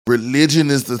Religion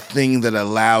is the thing that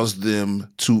allows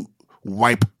them to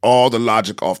wipe all the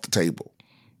logic off the table.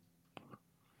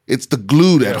 It's the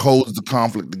glue that holds the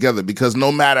conflict together, because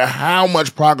no matter how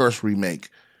much progress we make,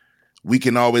 we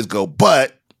can always go,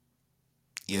 but,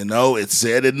 it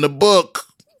said in the book.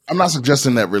 I'm not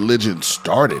suggesting that religion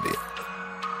started it.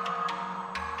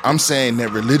 I'm saying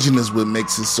that religion is what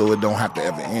makes it so it don't have to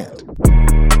ever end.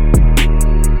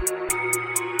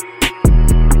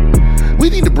 We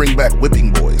need to bring back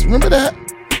whipping boys. Remember that?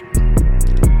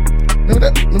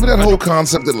 Remember that whole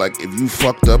concept that, like, if you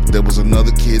fucked up, there was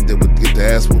another kid that would get the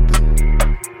ass whooping?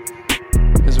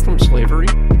 Is it from slavery?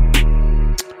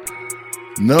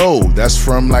 No, that's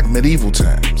from, like, medieval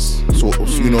times. So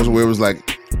where it was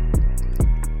like,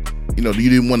 you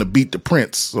didn't want to beat the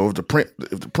prince. So if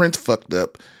the prince fucked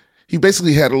up, he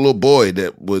basically had a little boy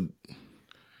that was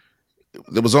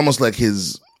almost like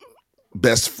his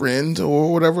best friend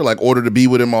or whatever, like ordered to be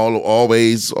with him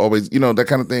always, that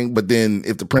kind of thing. But then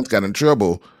if the prince got in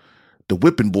trouble, the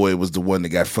whipping boy was the one that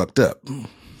got fucked up.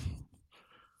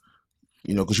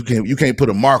 Because you can't put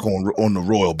a mark on the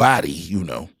royal body,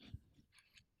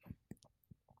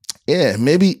 Yeah,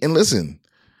 maybe. And listen,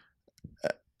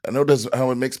 I know that's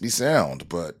how it makes me sound,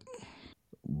 but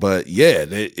yeah,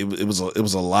 it was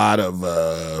a lot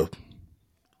of.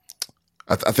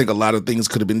 I think a lot of things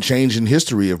could have been changed in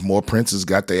history if more princes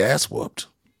got their ass whooped.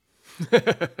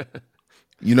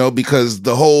 Because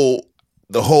the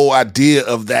whole idea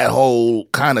of that whole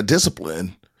kind of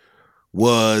discipline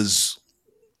was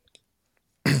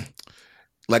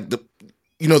like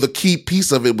the key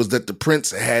piece of it was that the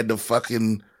prince had to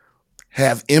fucking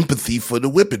have empathy for the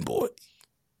whipping boy.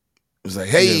 It was like,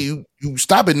 hey, you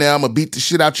stop it now, I'm gonna beat the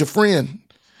shit out your friend.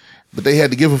 But they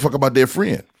had to give a fuck about their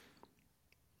friend.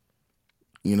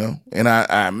 And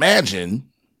I imagine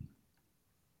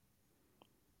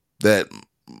that,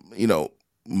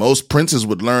 most princes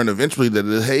would learn eventually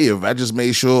that, hey, if I just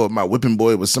made sure my whipping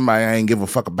boy was somebody I ain't give a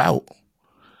fuck about,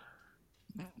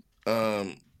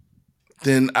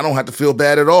 then I don't have to feel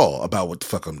bad at all about what the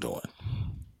fuck I'm doing.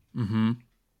 Mm-hmm.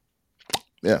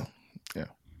 Yeah.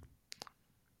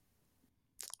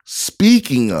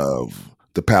 Speaking of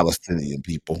the Palestinian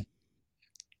people,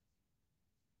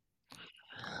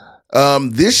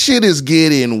 this shit is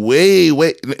getting way.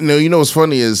 What's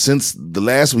funny is since the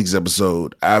last week's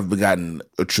episode, I've gotten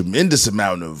a tremendous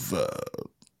amount of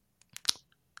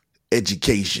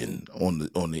education on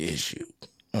the issue.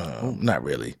 Not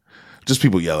really, just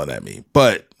people yelling at me,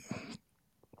 but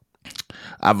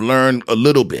I've learned a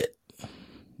little bit.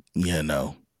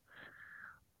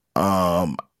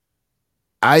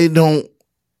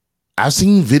 I've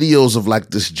seen videos of like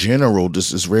this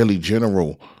Israeli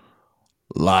general,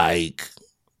 like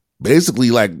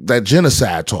basically like that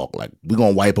genocide talk, like we're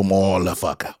gonna wipe them all the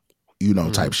fuck out,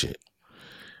 type shit.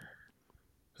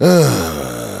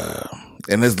 And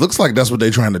it looks like that's what they're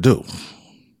trying to do.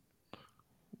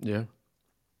 Yeah.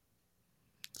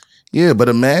 Yeah, but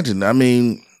imagine, I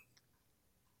mean,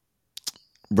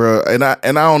 bro, and I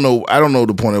don't know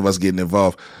the point of us getting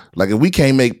involved. Like, if we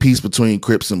can't make peace between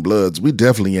Crips and Bloods, we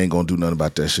definitely ain't gonna do nothing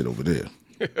about that shit over there.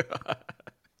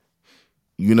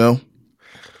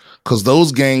 Because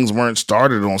those gangs weren't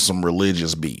started on some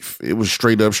religious beef. It was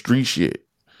straight up street shit.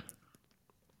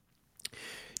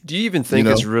 Do you even think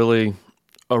it's really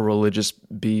a religious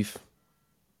beef?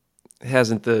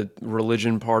 Hasn't the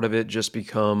religion part of it just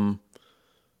become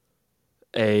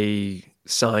a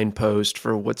signpost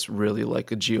for what's really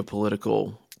like a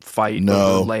geopolitical fight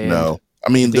over land? No. I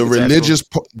mean, the religious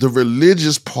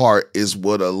part is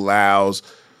what allows,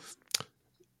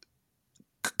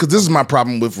 because this is my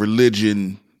problem with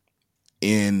religion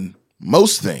in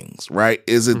most things, right?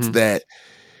 It's that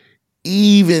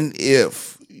even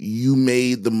if you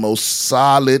made the most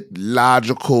solid,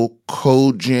 logical,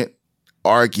 cogent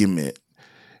argument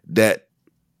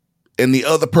and the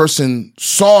other person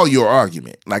saw your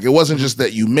argument, like it wasn't just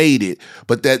that you made it,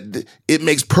 but that it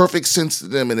makes perfect sense to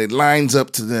them and it lines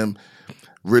up to them.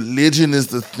 Religion is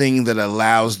the thing that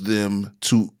allows them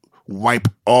to wipe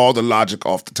all the logic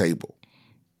off the table.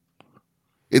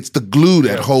 It's the glue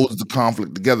that holds the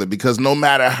conflict together, because no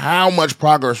matter how much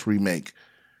progress we make,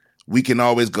 we can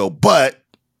always go, but,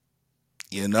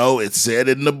 it said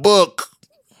in the book.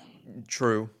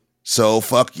 True. So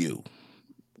fuck you.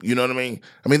 You know what I mean?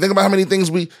 Think about how many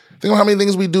things we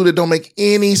do that don't make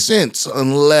any sense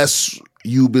unless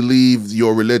you believe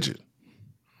your religion.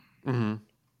 Mm-hmm.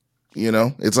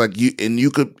 It's like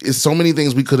it's so many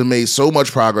things we could have made so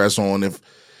much progress on if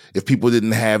people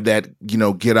didn't have that,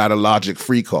 get out of logic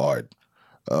free card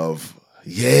of,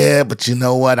 yeah, but you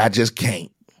know what? I just can't.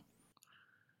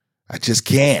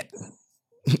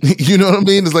 You know what I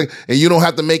mean? It's like, and you don't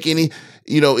have to make any,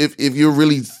 if you're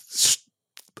really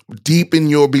deep in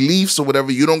your beliefs or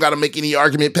whatever, you don't got to make any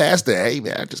argument past that. Hey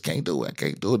man, I just can't do it. I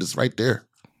can't do it. It's right there.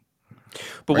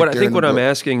 But Right what I'm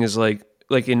asking is like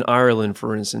in Ireland,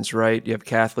 for instance, right? You have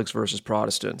Catholics versus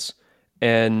Protestants,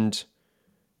 and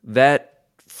that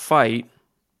fight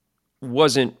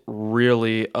wasn't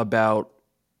really about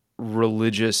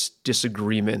religious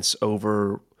disagreements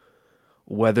over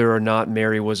whether or not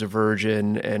Mary was a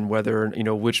virgin and whether,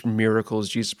 which miracles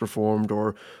Jesus performed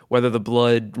or whether the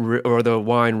blood or the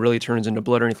wine really turns into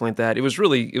blood or anything like that. It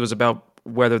was about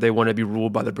whether they want to be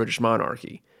ruled by the British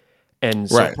monarchy. And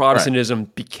so Protestantism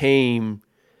became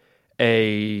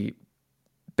a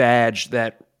badge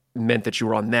that meant that you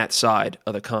were on that side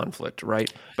of the conflict, right?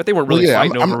 But they weren't really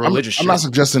fighting over religious shit. I'm not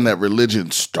suggesting that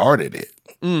religion started it.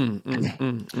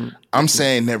 I'm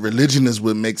saying that religion is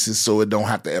what makes it so it don't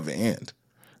have to ever end.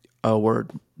 A word.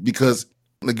 Because,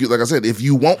 like I said, if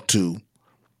you want to,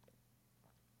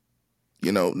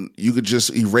 you could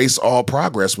just erase all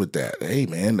progress with that. Hey,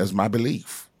 man, that's my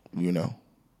belief,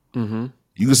 Mm-hmm.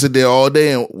 You can sit there all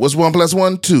day and what's 1 +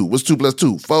 1? 2. What's 2 +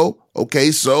 2? 4.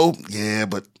 Okay, so, yeah,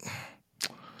 but,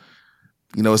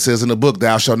 it says in the book,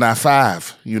 thou shalt not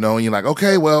 5, and you're like,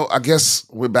 okay, well, I guess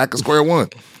we're back at square one,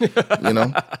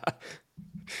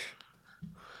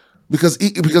 Because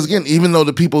again, even though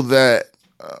the people that,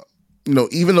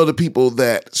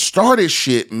 started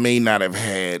shit may not have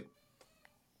had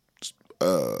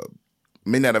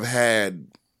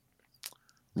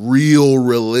real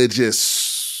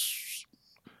religious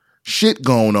shit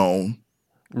going on.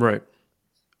 Right.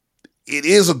 It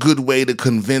is a good way to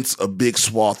convince a big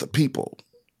swath of people.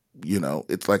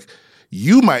 It's like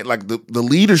you might like the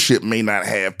leadership may not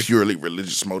have purely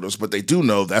religious motives, but they do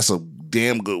know that's a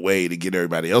damn good way to get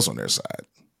everybody else on their side.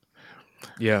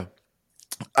 Yeah.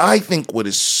 I think what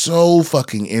is so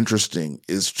fucking interesting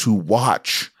is to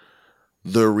watch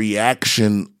the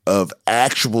reaction of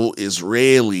actual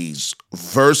Israelis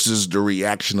versus the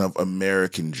reaction of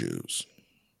American Jews.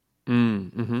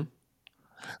 Mm-hmm.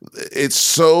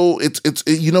 It's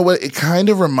you know what? It kind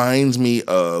of reminds me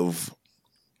of,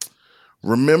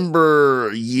 remember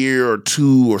a year or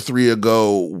 2 or 3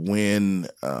 ago when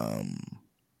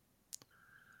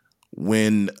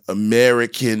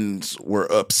Americans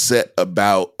were upset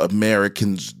about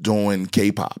Americans doing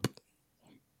K-pop.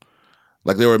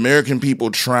 Like there were American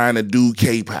people trying to do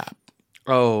K-pop.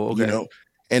 Oh, okay.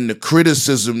 And the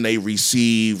criticism they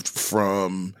received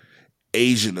from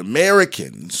Asian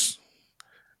Americans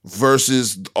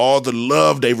versus all the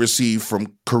love they received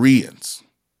from Koreans,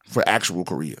 for actual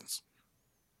Koreans.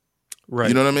 Right.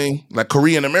 You know what I mean? Like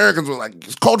Korean Americans were like,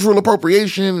 it's cultural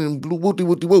appropriation and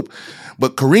whoop-de-whoop-de-whoop.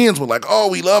 But Koreans were like, oh,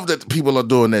 we love that people are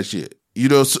doing that shit.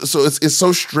 So it's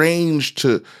so strange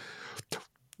to,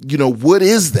 what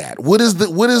is that? What is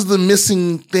the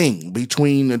missing thing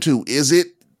between the two? Is it,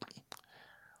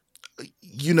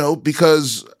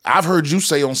 because I've heard you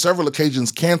say on several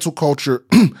occasions, cancel culture,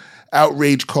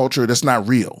 outrage culture, that's not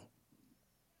real.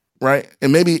 Right?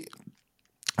 And maybe,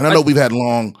 and I know we've had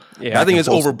long. Yeah, I think it's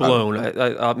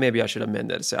overblown. Maybe I should amend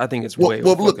that to say I think it's way.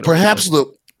 Well, look, perhaps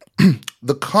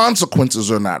the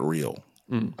consequences are not real.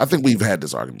 I think we've had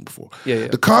this argument before. Yeah.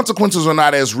 The consequences are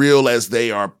not as real as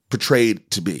they are portrayed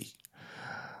to be,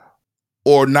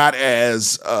 or not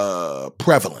as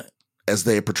prevalent as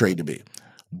they are portrayed to be.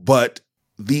 But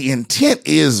the intent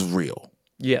is real.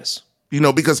 Yes.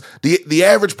 Because the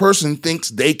average person thinks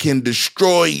they can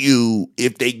destroy you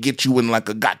if they get you in like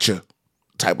a gotcha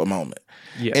type of moment.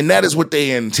 Yeah. And that is what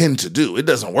they intend to do. It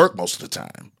doesn't work most of the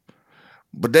time,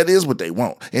 but that is what they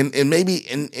want. And maybe,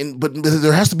 but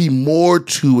there has to be more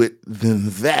to it than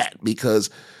that, because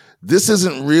this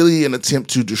isn't really an attempt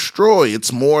to destroy.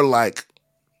 It's more like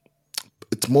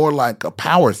a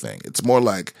power thing. It's more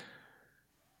like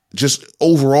just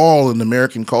overall in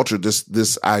American culture,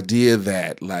 this idea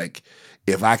that like,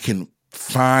 if I can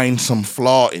find some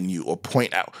flaw in you or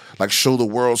point out, like show the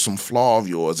world some flaw of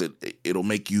yours, it'll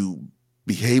make you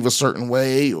behave a certain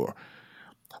way. Or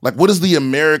like, what is the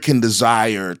American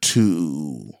desire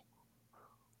to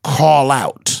call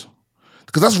out?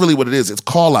 Because that's really what it is. It's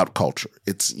call out culture.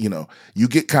 It's, you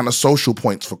get kind of social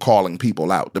points for calling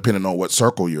people out depending on what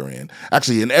circle you're in.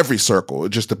 Actually, in every circle, it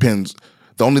just depends.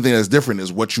 The only thing that's different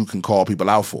is what you can call people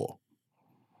out for,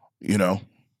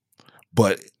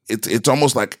 but it's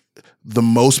almost like the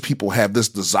most people have this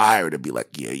desire to be like,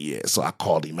 yeah. So I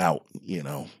called him out,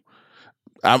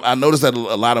 I noticed that a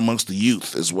lot amongst the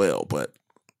youth as well, but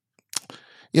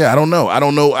yeah, I don't know. I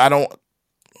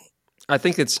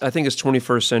think it's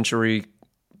 21st century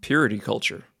purity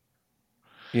culture.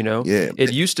 You know, Yeah.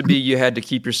 it used to be you had to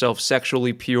keep yourself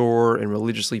sexually pure and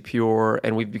religiously pure,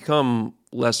 and we've become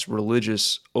less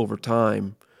religious over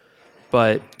time,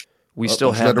 but we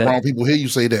still Don't you let have the that. wrong people hear you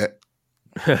say that.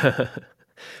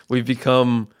 We've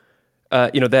become,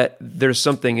 that there's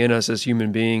something in us as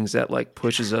human beings that like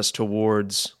pushes us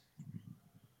towards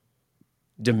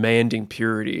demanding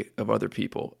purity of other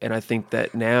people. And I think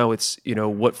that now it's,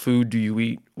 what food do you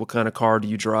eat? What kind of car do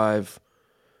you drive?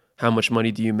 How much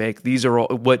money do you make? These are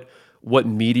all what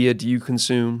media do you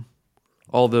consume?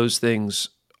 All those things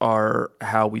are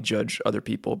how we judge other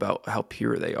people about how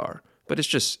pure they are. But it's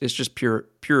just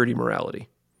purity morality.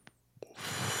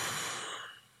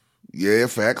 Yeah,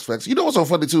 facts. You know what's so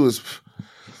funny too is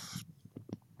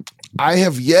I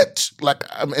have yet, like,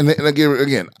 and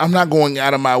again, I'm not going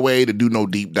out of my way to do no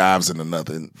deep dives into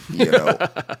nothing.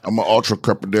 I'm an ultra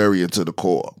crepidarian to the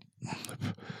core,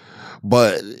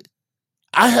 but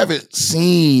I haven't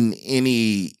seen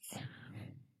any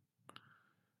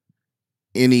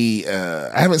Israelis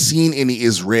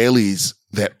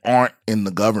that aren't in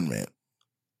the government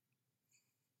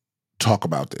talk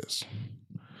about this.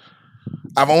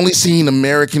 I've only seen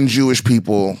American Jewish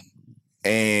people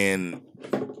and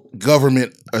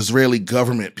Israeli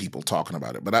government people talking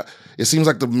about it, but it seems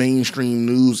like the mainstream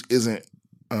news isn't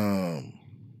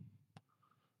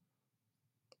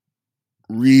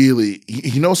really.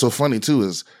 What's so funny too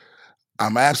is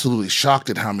I'm absolutely shocked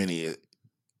at how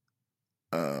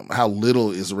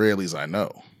little Israelis I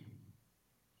know.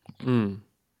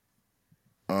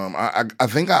 I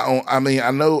think I own. I mean,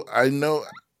 I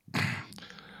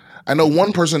know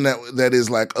one person that is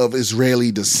like of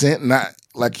Israeli descent, not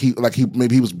like he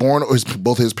maybe he was born or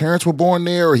both his parents were born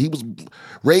there or he was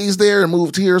raised there and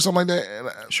moved here or something like that. And,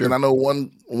 sure. And I know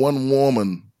one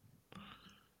woman,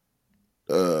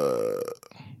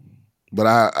 but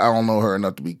I don't know her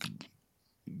enough to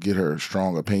get her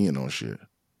strong opinion on shit.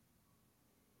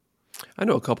 I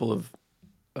know a couple of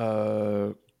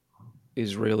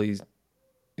Israelis,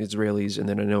 and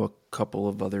then I know a couple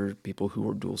of other people who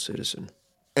are dual citizen.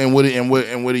 And what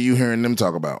are you hearing them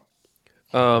talk about?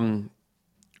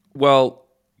 Well,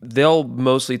 they'll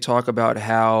mostly talk about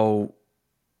how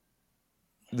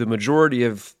the majority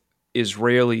of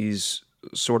Israelis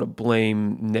sort of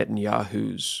blame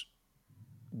Netanyahu's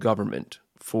government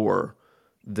for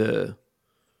the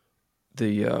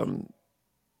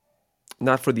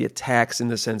not for the attacks in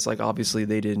the sense like obviously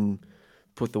they didn't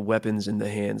put the weapons in the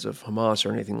hands of Hamas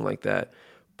or anything like that,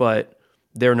 but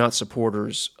they're not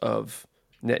supporters of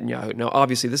Netanyahu. Now,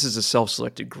 obviously, this is a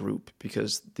self-selected group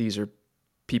because these are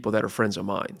people that are friends of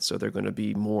mine, so they're going to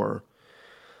be more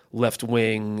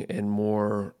left-wing and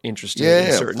more interested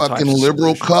in certain types of fucking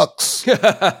liberal solutions.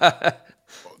 cucks.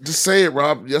 Just say it,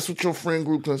 Rob. That's what your friend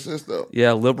group consists of.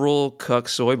 Yeah, liberal cuck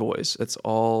soy boys. That's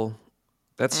all.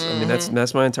 That's I mean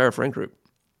that's my entire friend group.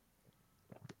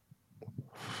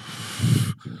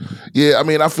 Yeah, I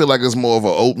mean I feel like it's more of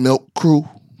an oat milk crew,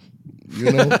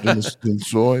 than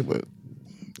soy, but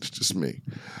it's just me.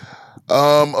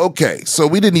 Okay, so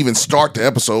we didn't even start the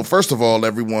episode. First of all,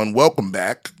 everyone, welcome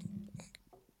back.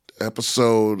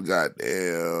 Episode,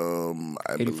 goddamn,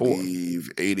 I 84.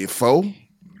 believe 84.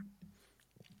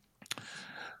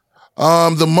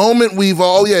 The moment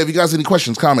if you guys have any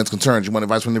questions, comments, concerns, you want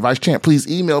advice from the advice champ, please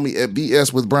email me at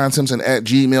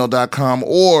bswithbriansimpson@gmail.com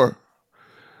or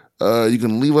you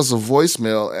can leave us a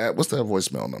voicemail at, what's that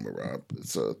voicemail number, Rob?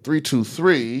 It's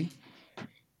 323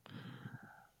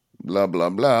 blah,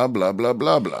 blah, blah, blah, blah,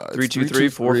 blah, blah.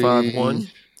 323-451.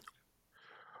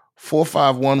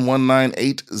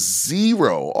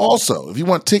 451-1980. Also, if you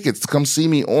want tickets to come see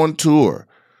me on tour,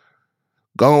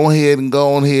 go ahead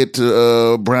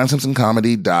to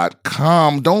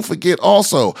BrianSimpsonComedy.com. Don't forget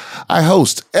also, I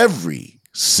host every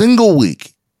single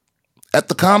week at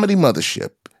the Comedy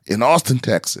Mothership in Austin,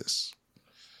 Texas.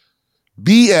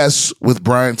 BS with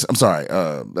Brian. I'm sorry,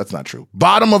 that's not true.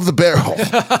 Bottom of the Barrel.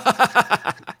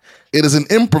 It is an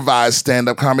improvised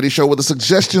stand-up comedy show where the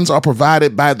suggestions are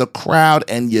provided by the crowd,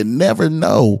 and you never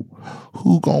know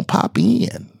who gonna pop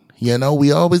in.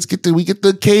 We always get the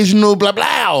occasional blah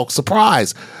blah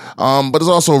surprise, but it's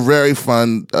also very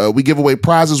fun. We give away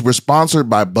prizes. We're sponsored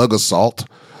by Bug Assault.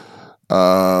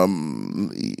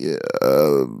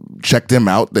 Check them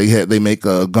out. They make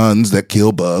guns that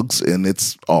kill bugs, and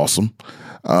it's awesome.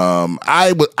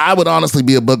 I would honestly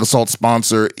be a Bug Assault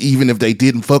sponsor even if they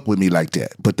didn't fuck with me like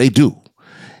that, but they do,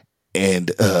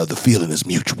 and the feeling is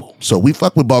mutual. So we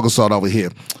fuck with Bug Assault over here.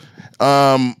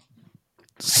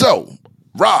 So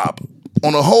Rob,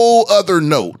 on a whole other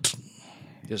note,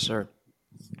 Yes, sir.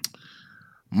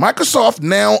 Microsoft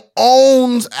now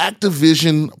owns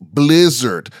Activision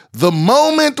Blizzard. The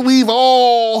moment we've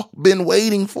all been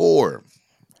waiting for.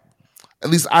 At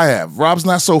least I have. Rob's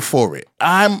not so for it.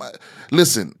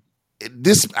 Listen,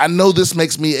 I know this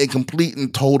makes me a complete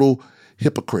and total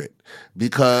hypocrite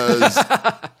because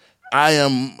I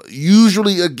am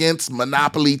usually against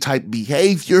monopoly type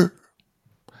behavior.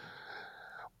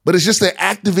 But it's just that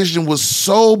Activision was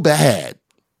so bad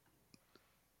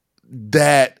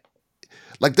that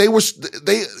like it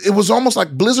was almost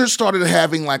like Blizzard started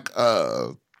having like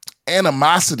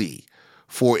animosity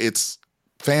for its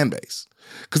fan base.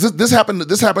 Because this happened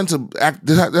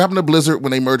to Blizzard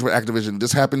when they merged with Activision.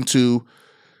 This happened to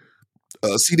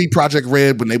CD Projekt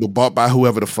Red when they were bought by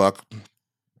whoever the fuck.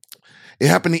 It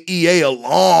happened to EA a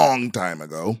long time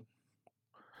ago.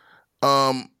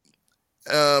 And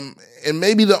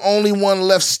maybe the only one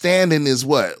left standing is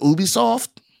what? Ubisoft?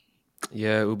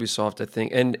 Yeah, Ubisoft, I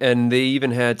think. And they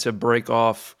even had to break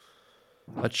off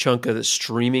a chunk of the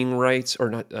streaming rights, or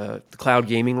not the cloud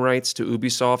gaming rights to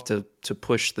Ubisoft to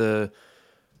push the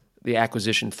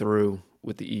acquisition through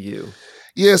with the EU.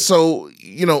 Yeah, so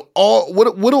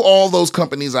what do all those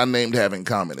companies I named have in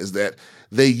common is that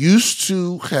they used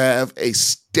to have a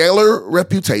stellar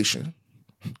reputation.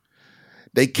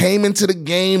 They came into the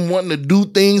game wanting to do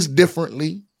things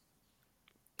differently.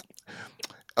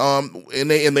 And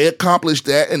they accomplished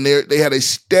that, and they had a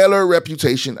stellar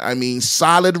reputation. I mean,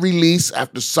 solid release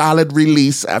after solid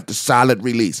release after solid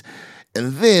release.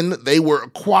 And then they were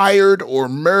acquired or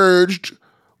merged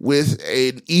with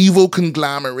an evil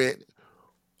conglomerate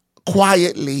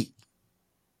quietly.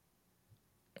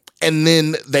 And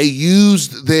then they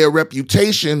used their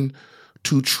reputation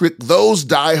to trick those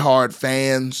diehard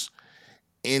fans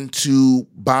into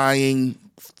buying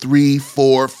 3,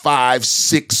 4, 5,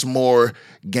 6 more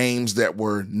games that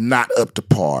were not up to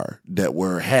par, that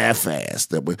were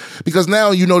half-assed, because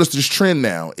now you notice this trend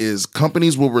now is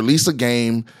companies will release a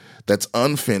game that's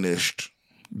unfinished.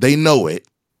 They know it.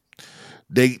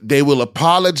 They will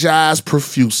apologize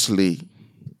profusely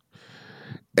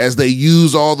as they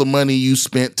use all the money you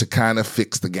spent to kind of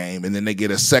fix the game, and then they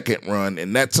get a second run,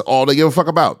 and that's all they give a fuck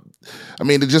about. I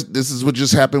mean, this is what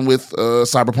just happened with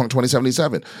Cyberpunk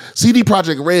 2077. CD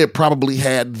Projekt Red probably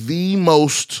had the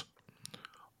most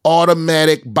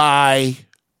automatic buy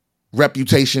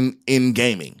reputation in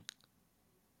gaming.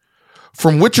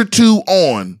 From Witcher 2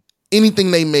 on,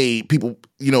 anything they made, people,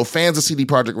 fans of CD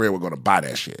Projekt Red were going to buy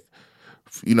that shit.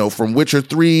 From Witcher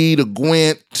 3 to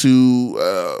Gwent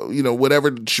to,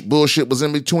 whatever bullshit was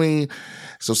in between.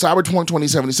 So Cyberpunk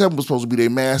 2077 was supposed to be their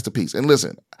masterpiece. And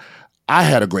listen, I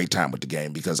had a great time with the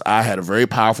game because I had a very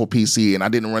powerful PC and I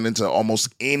didn't run into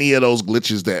almost any of those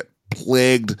glitches that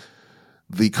plagued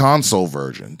the console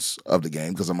versions of the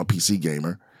game because I'm a PC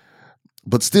gamer.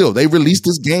 But still, they released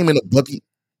this game in a buggy state.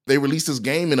 They released this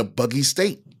game in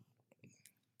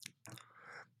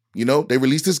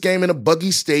a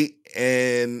buggy state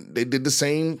and they did the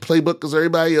same playbook as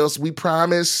everybody else. We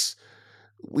promise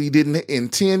we didn't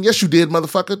intend. Yes, you did,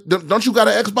 motherfucker. Don't you got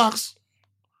an Xbox?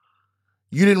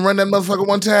 You didn't run that motherfucker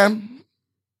one time?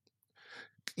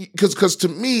 Because to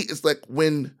me, it's like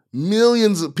when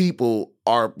millions of people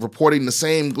are reporting the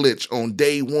same glitch on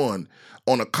day one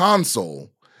on a console,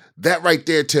 that right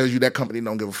there tells you that company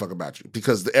don't give a fuck about you.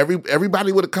 Because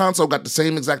everybody with a console got the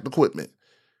same exact equipment.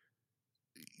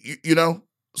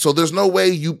 So there's no way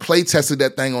you play tested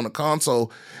that thing on a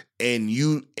console and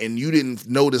you didn't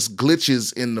notice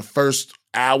glitches in the first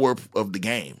hour of the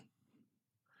game.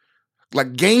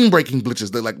 Like game-breaking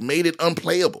glitches that like made it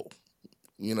unplayable.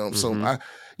 So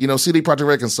CD Projekt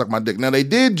Red can suck my dick. Now they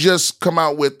did just come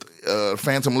out with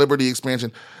Phantom Liberty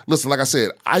expansion. Listen, like I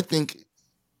said, I think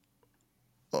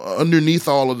underneath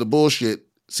all of the bullshit,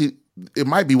 it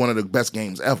might be one of the best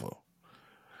games ever.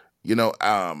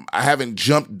 I haven't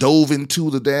dove into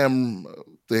the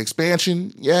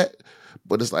expansion yet,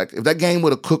 but it's like if that game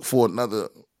would have cooked for another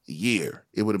year,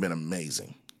 it would have been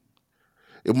amazing.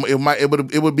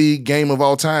 It would be game of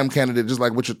all time candidate, just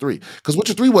like Witcher 3, because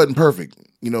Witcher 3 wasn't perfect,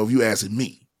 if you ask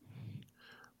me.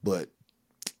 But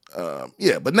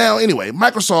but now anyway,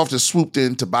 Microsoft has swooped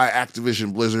in to buy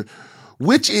Activision Blizzard,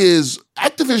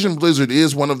 Activision Blizzard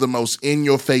is one of the most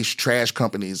in-your-face trash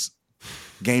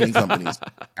gaming companies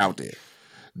out there.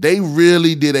 They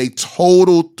really did a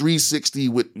total 360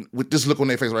 with this look on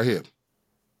their face right here.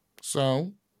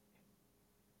 So,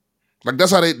 like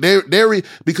that's how they're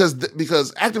because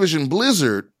Activision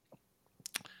Blizzard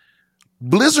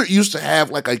used to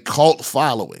have like a cult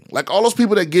following. Like all those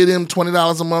people that get him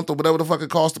 $20 a month or whatever the fuck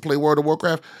it costs to play World of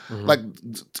Warcraft. Mm-hmm.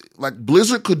 Like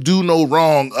Blizzard could do no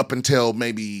wrong up until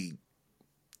maybe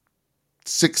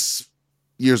 6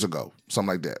 years ago,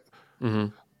 something like that. Mm-hmm.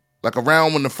 Like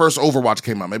around when the first Overwatch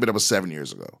came out, maybe that was 7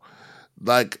 years ago.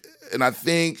 Like, and I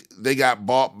think they got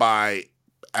bought by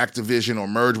Activision or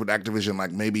merged with Activision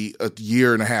like maybe a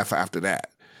year and a half after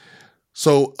that.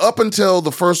 So up until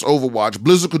the first Overwatch,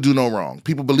 Blizzard could do no wrong.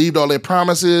 People believed all their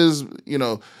promises. You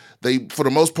know, they, for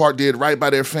the most part, did right by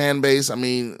their fan base. I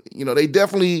mean, you know, they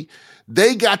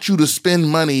got you to spend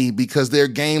money because their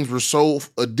games were so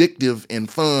addictive and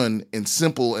fun and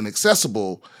simple and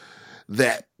accessible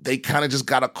that they kind of just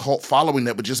got a cult following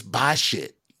that would just buy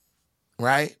shit,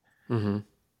 right? Mm-hmm.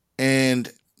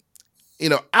 And, you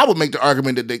know, I would make the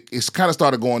argument that it's kind of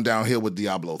started going downhill with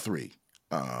Diablo 3.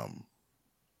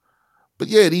 But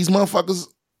yeah, these motherfuckers,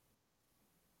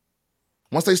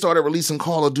 once they started releasing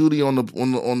Call of Duty on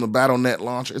the Battle.net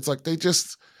launch, it's like they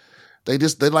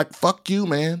like, fuck you,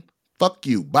 man. Fuck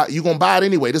you. You gonna buy it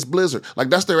anyway. This Blizzard. Like,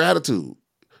 that's their attitude.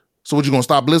 So what, you gonna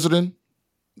stop Blizzarding?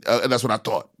 And that's what I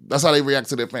thought. That's how they react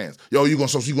to their fans. Yo, you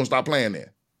gonna stop playing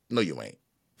there? No, you ain't.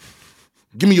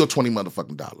 Give me your $20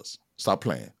 motherfucking dollars. Stop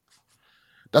playing.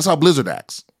 That's how Blizzard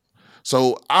acts.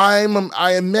 So I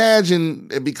imagine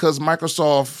that because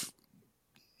Microsoft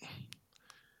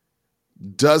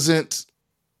doesn't,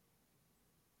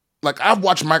 like, I've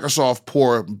watched Microsoft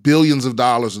pour billions of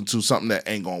dollars into something that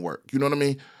ain't gonna work. You know what I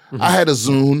mean? Mm-hmm. I had a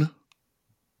Zune,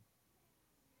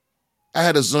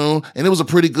 and it was a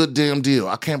pretty good damn deal.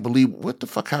 I can't believe what the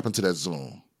fuck happened to that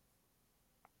Zune.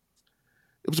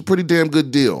 It was a pretty damn good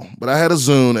deal, but I had a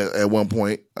Zune at one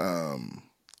point. And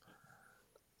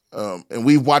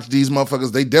we've watched these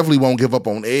motherfuckers. They definitely won't give up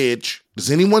on Edge. Does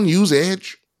anyone use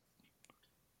Edge?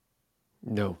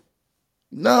 No.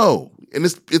 And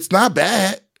it's not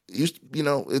bad. You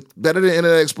know, it's better than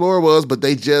Internet Explorer was, but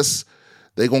they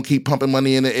gonna keep pumping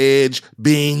money into Edge.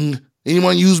 Bing.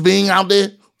 Anyone use Bing out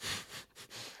there?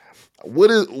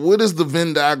 What is the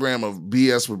Venn diagram of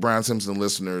BS with Brian Simpson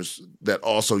listeners that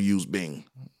also use Bing?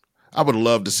 I would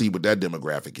love to see what that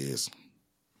demographic is.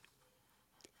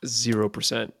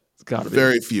 0%. It's gotta be.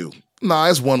 Very few. Nah,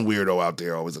 there's one weirdo out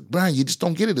there always like, Brian, you just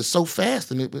don't get it. It's so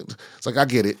fast. And it's like, I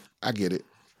get it.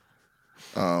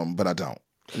 But I don't.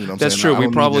 You know what I'm That's saying? true.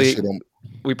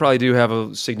 We probably do have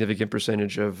a significant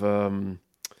percentage of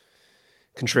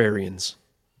contrarians.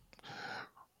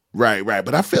 Right.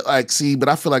 But I feel like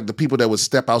the people that would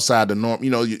step outside the norm, you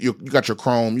know, you got your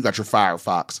Chrome, you got your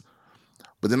Firefox.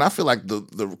 But then I feel like the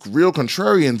real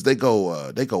contrarians, they go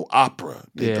opera,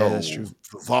 they go that's true.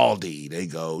 Vivaldi, they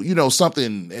go, you know,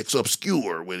 something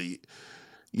obscure with,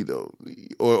 you know,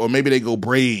 or maybe they go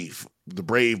Brave, the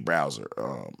Brave browser.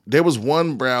 There was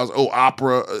one browser,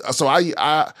 Opera. So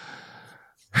I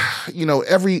you know,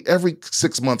 every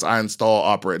 6 months I install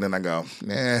Opera and then I go,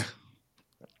 nah.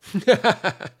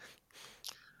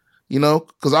 You know,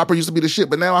 because Opera used to be the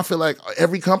shit, but now I feel like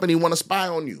every company want to spy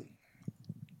on you.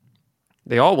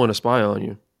 They all want to spy on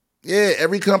you. Yeah,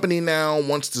 every company now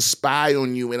wants to spy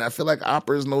on you, and I feel like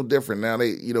Opera is no different. Now they,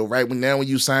 you know, when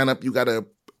you sign up, you got to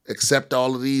accept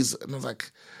all of these. And I was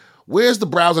like, where's the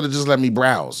browser that just let me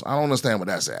browse? I don't understand what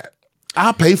that's at.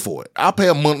 I'll pay for it. I'll pay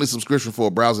a monthly subscription for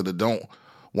a browser that don't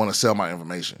want to sell my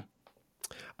information.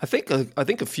 I think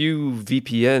a few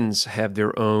VPNs have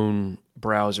their own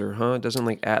browser, huh? Doesn't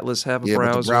like Atlas have a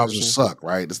browser? Yeah, but the browsers suck,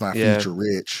 right? It's not feature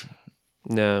rich.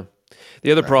 No.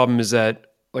 The other problem is that,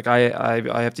 like, I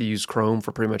have to use Chrome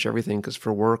for pretty much everything because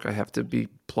for work I have to be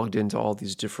plugged into all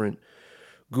these different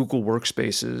Google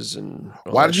workspaces and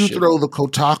all Why did you shit. throw the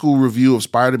Kotaku review of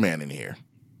Spider-Man in here?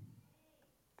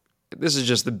 This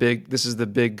is the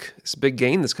big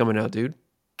game that's coming out, dude.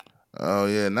 Oh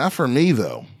yeah, not for me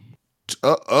though.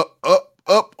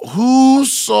 Who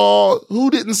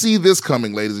didn't see this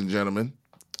coming, ladies and gentlemen?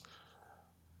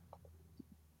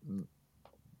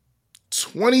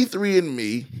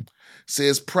 23andMe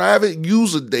says private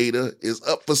user data is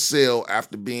up for sale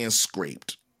after being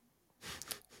scraped.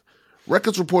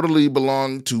 Records reportedly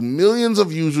belong to millions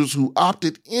of users who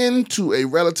opted into a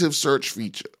relative search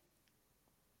feature.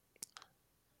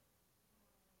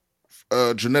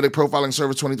 Genetic profiling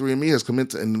service 23andMe has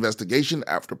commenced an investigation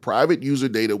after private user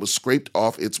data was scraped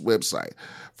off its website.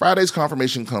 Friday's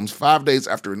confirmation comes 5 days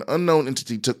after an unknown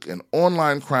entity took an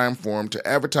online crime forum to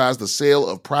advertise the sale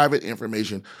of private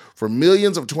information for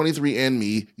millions of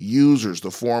 23andMe users. The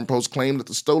forum post claimed that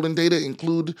the stolen data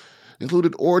included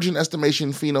origin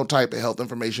estimation, phenotype, health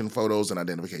information, photos, and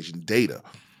identification data.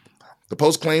 The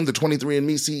post claimed the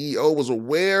 23andMe CEO was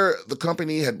aware the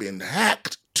company had been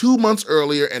hacked 2 months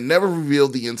earlier and never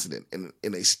revealed the incident.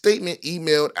 In a statement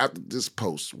emailed after this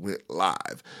post went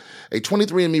live, a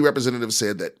 23andMe representative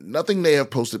said that nothing they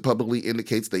have posted publicly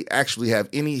indicates they actually have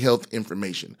any health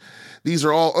information. These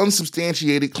are all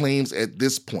unsubstantiated claims at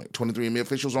this point. 23andMe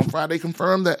officials on Friday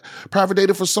confirmed that private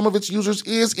data for some of its users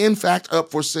is in fact up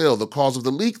for sale. The cause of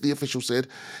the leak, the official said,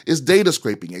 is data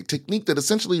scraping, a technique that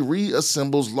essentially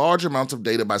reassembles large amounts of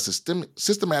data by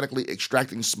systematically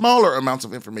extracting smaller amounts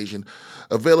of information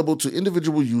available to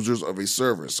individual users of a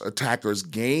service. Attackers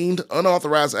gained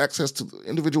unauthorized access to the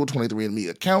individual 23andMe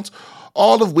accounts,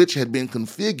 all of which had been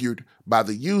configured by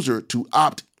the user to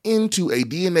opt into a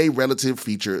DNA relative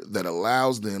feature that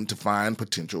allows them to find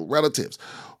potential relatives.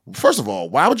 First of all,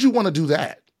 why would you want to do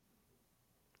that?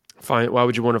 Why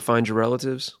would you want to find your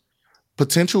relatives?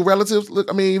 Potential relatives? Look,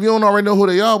 I mean, if you don't already know who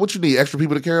they are, what you need? Extra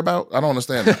people to care about? I don't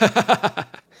understand that.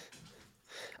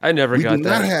 I never got that. We do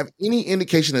not have any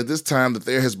indication at this time that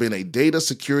there has been a data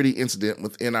security incident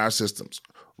within our systems.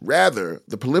 Rather,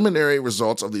 the preliminary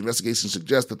results of the investigation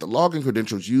suggest that the login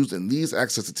credentials used in these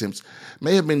access attempts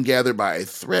may have been gathered by a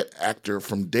threat actor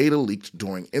from data leaked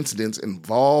during incidents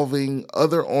involving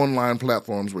other online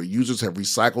platforms where users have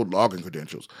recycled login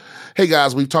credentials. Hey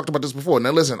guys, we've talked about this before. Now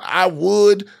listen, I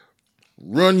would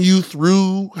run you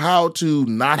through how to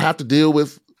not have to deal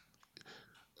with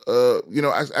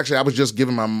actually, I was just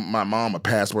giving my mom a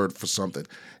password for something,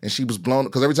 and she was blown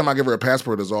because every time I give her a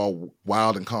password, it's all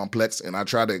wild and complex, and I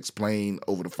try to explain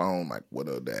over the phone like what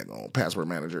a daggone password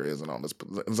manager is and all this.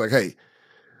 It's like, hey,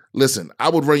 listen, I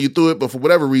would run you through it, but for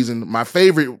whatever reason, my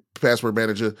favorite password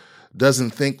manager doesn't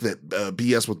think that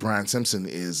BS with Brian Simpson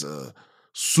is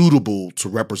suitable to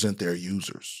represent their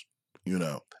users, you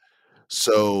know.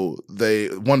 So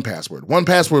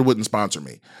 1Password wouldn't sponsor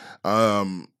me.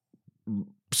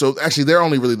 So actually, they're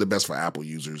only really the best for Apple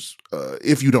users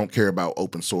if you don't care about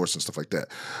open source and stuff like that.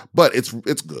 But it's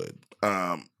good.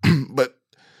 But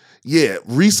yeah,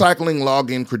 recycling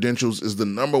login credentials is the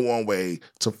number one way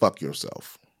to fuck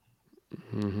yourself.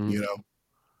 Mm-hmm. You know,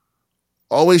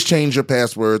 always change your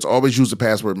passwords. Always use a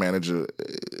password manager.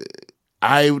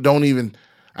 I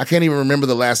can't even remember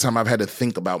the last time I've had to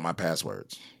think about my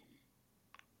passwords.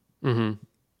 Mm-hmm.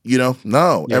 You know,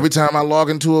 no. Yeah. Every time I log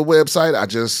into a website, I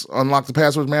just unlock the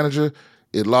password manager.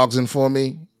 It logs in for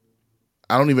me.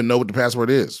 I don't even know what the password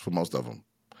is for most of them.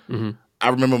 Mm-hmm. I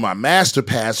remember my master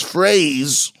pass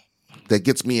phrase that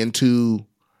gets me into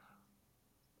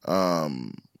my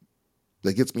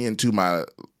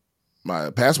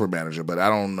password manager, but I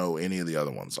don't know any of the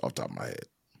other ones off the top of my head.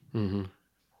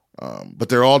 Mm-hmm. But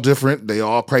they're all different. They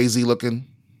all crazy looking.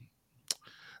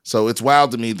 So it's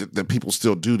wild to me that people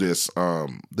still do this.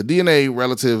 The DNA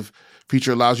relative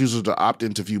feature allows users to opt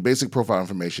into view basic profile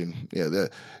information.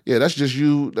 That's just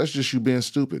you. That's just you being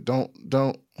stupid. Don't.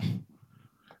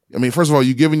 I mean, first of all,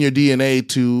 you giving your DNA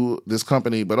to this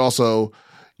company, but also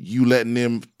you letting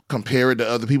them compare it to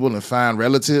other people and find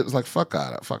relatives. Like fuck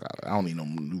out of it. I don't need no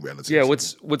new relatives. Yeah.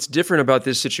 What's different about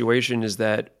this situation is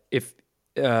that if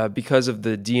because of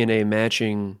the DNA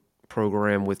matching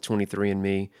program with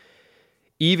 23andMe.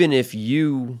 Even if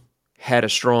you had a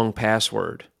strong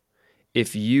password,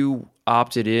 if you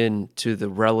opted in to the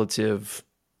relative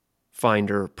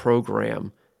finder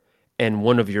program and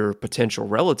one of your potential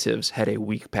relatives had a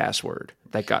weak password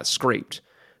that got scraped,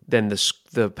 then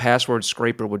the password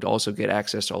scraper would also get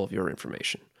access to all of your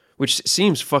information, which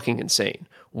seems fucking insane.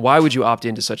 Why would you opt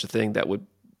into such a thing that would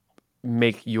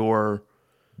make your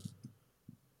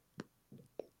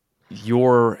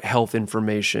health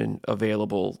information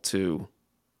available to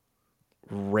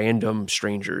random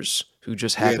strangers who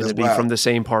just happen to be from the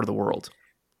same part of the world?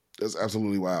 That's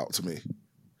absolutely wild to me.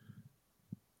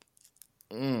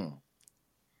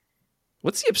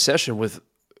 What's the obsession with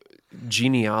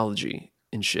genealogy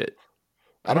and shit?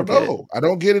 I don't know. I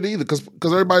don't get it either because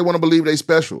everybody want to believe they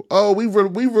special. Oh, we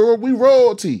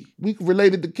royalty. We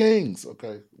related to kings.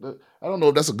 Okay, I don't know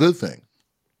if that's a good thing.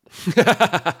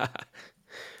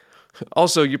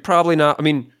 Also, you're probably not. I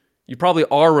mean, you probably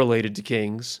are related to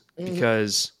kings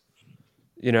because,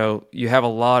 you know, you have a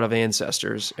lot of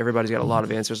ancestors. Everybody's got a lot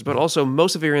of ancestors, but also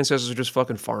most of your ancestors are just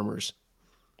fucking farmers.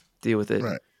 Deal with it.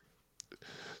 Right.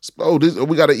 Oh,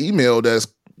 we got an email that's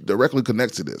directly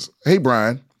connected to this. Hey,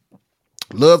 Brian.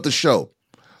 Love the show.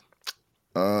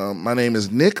 My name is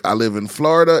Nick. I live in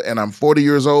Florida, and I'm 40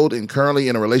 years old and currently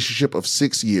in a relationship of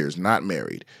 6 years, not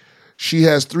married. She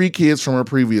has 3 kids from her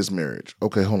previous marriage.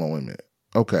 Okay, hold on, wait a minute.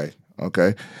 Okay.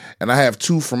 And I have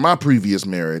 2 from my previous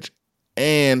marriage,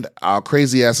 and our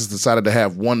crazy asses decided to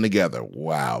have 1 together.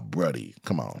 Wow, buddy,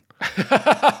 come on.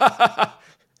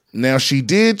 Now, she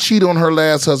did cheat on her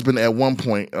last husband at one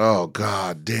point. Oh,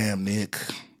 God damn, Nick.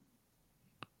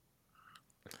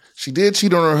 She did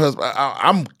cheat on her husband.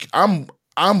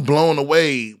 I'm blown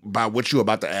away by what you're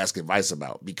about to ask advice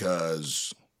about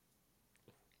because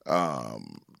sounds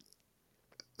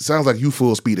like you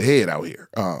full speed ahead out here.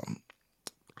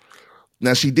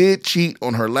 Now, she did cheat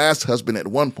on her last husband at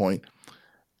one point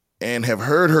and have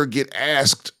heard her get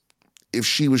asked if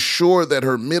she was sure that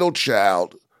her middle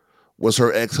child was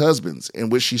her ex-husband's,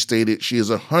 in which she stated she is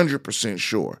 100%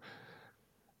 sure.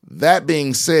 That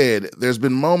being said, there's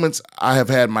been moments I have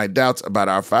had my doubts about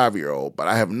our 5-year-old, but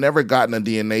I have never gotten a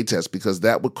DNA test because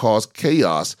that would cause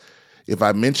chaos if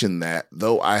I mentioned that,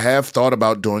 though I have thought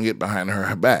about doing it behind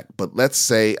her back. But let's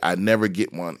say I never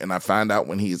get one and I find out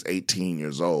when he is 18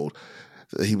 years old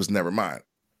that he was never mine.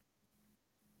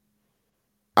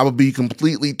 I would be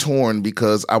completely torn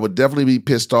because I would definitely be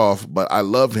pissed off, but I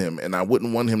love him and I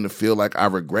wouldn't want him to feel like I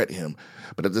regret him.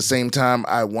 But at the same time,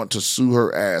 I want to sue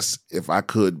her ass if I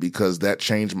could because that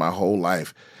changed my whole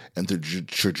life and the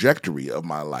trajectory of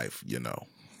my life, you know.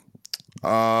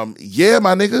 Yeah,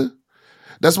 my nigga.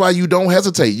 That's why you don't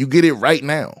hesitate. You get it right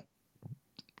now.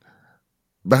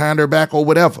 Behind her back or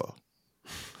whatever.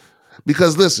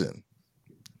 Because listen,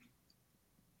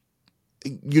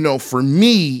 you know, for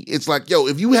me, it's like, yo,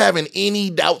 if you having any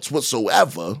doubts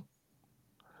whatsoever,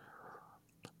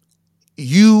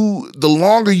 the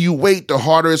longer you wait, the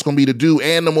harder it's going to be to do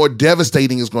and the more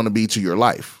devastating it's going to be to your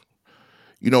life.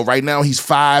 You know, right now he's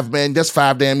 5, man. That's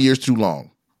 5 damn years too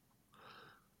long.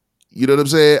 You know what I'm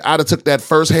saying? I'd have took that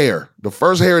first hair. The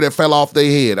first hair that fell off their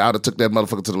head, I'd have took that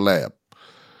motherfucker to the lab.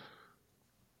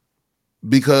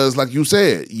 Because like you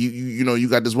said, you know, you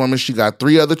got this woman, she got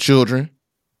 3 other children.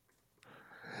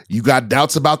 You got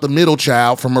doubts about the middle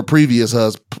child from her previous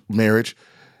marriage.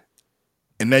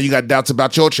 And now you got doubts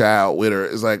about your child with her.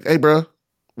 It's like, hey, bro,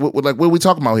 what are we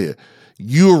talking about here?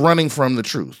 You're running from the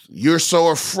truth. You're so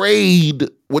afraid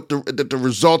that the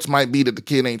results might be that the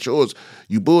kid ain't yours.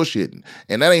 You bullshitting.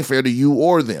 And that ain't fair to you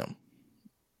or them.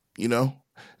 You know?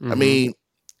 Mm-hmm. I mean,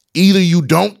 either you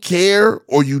don't care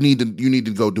or you need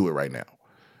to go do it right now.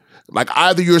 Like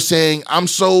either you're saying, I'm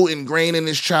so ingrained in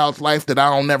this child's life that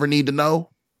I don't never need to know,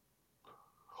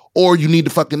 or you need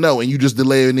to fucking know and you just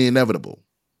delaying the inevitable.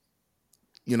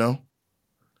 You know?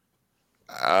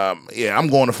 Yeah, I'm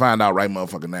going to find out right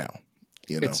motherfucking now.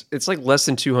 You know? It's like less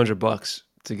than $200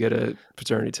 to get a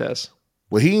paternity test.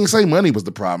 Well, he didn't say money was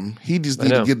the problem. He just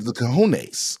needed to get the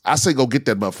cojones. I say go get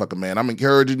that motherfucker, man. I'm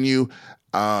encouraging you.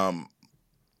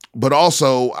 But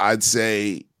also, I'd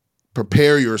say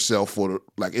prepare yourself for,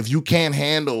 like, if you can't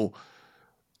handle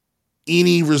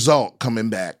any result coming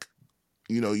back,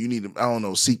 you know, you need to, I don't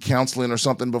know, seek counseling or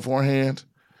something beforehand.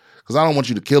 Because I don't want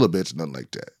you to kill a bitch, nothing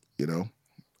like that, you know?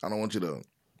 I don't want you to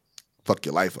fuck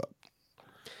your life up.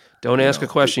 Don't ask a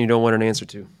question you don't want an answer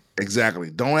to. Exactly.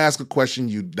 Don't ask a question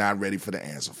you're not ready for the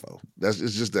answer for. It's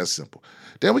just that simple.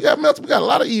 Then we got a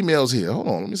lot of emails here. Hold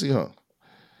on, let me see,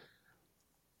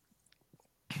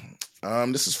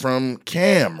 this is from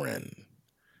Cameron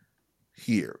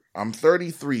here. I'm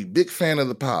 33, big fan of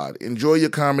the pod. Enjoy your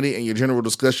comedy and your general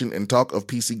discussion and talk of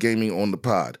PC gaming on the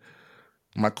pod.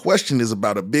 My question is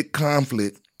about a big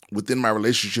conflict within my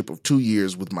relationship of 2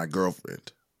 years with my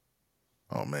girlfriend.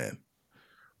 Oh, man.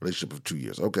 Relationship of 2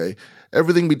 years. Okay.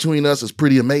 Everything between us is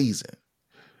pretty amazing.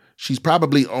 She's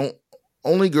probably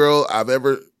only girl I've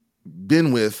ever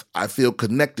been with I feel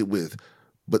connected with,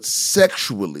 but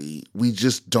sexually, we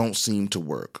just don't seem to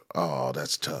work. Oh,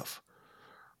 that's tough.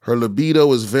 Her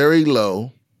libido is very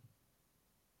low,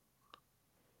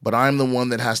 but I'm the one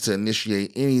that has to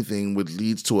initiate anything, which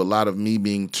leads to a lot of me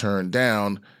being turned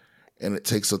down, and it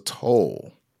takes a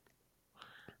toll.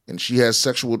 And she has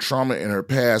sexual trauma in her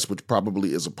past, which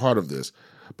probably is a part of this.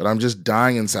 But I'm just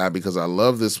dying inside because I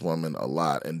love this woman a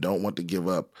lot and don't want to give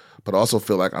up, but also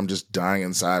feel like I'm just dying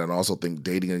inside and also think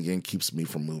dating again keeps me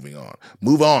from moving on.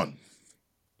 Move on.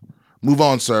 Move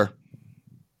on, sir.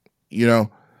 You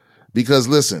know, because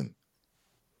listen,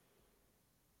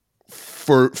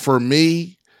 for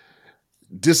me,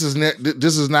 this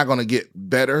is not going to get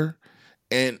better,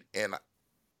 and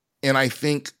I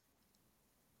think,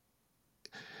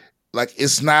 like,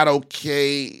 it's not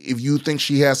okay if you think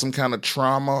she has some kind of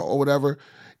trauma or whatever.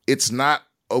 It's not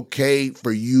okay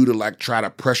for you to, like, try to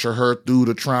pressure her through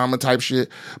the trauma type shit,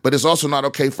 but it's also not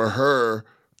okay for her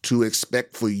to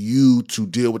expect for you to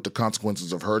deal with the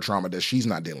consequences of her trauma that she's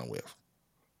not dealing with.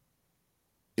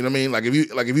 You know what I mean? Like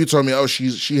if you told me, oh,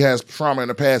 she has trauma in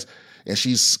the past and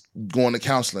she's going to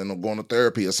counseling or going to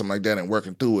therapy or something like that and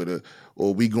working through it,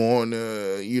 or we going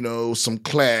to, some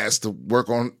class to work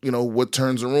on, what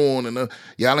turns her on, and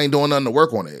y'all ain't doing nothing to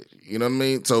work on it. You know what I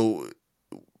mean? So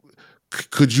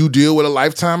could you deal with a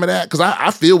lifetime of that? Because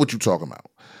I feel what you're talking about.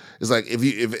 It's like if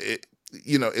it,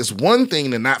 it's one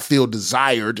thing to not feel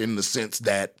desired in the sense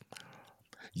that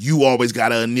you always got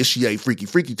to initiate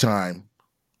freaky time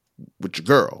with your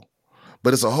girl.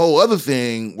 But it's a whole other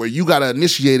thing where you got to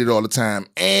initiate it all the time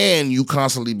and you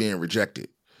constantly being rejected.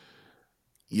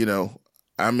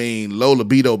 I mean, low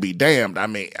libido be damned. I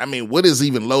mean, what does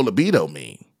even low libido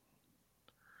mean?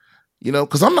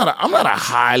 Because I'm not a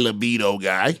high libido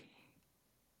guy.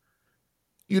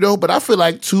 But I feel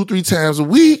like 2-3 times a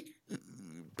week,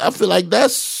 I feel like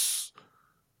that's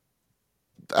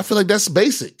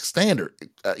basic, standard.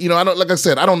 I don't, like I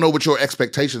said, I don't know what your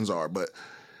expectations are, but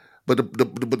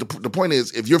the point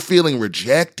is, if you're feeling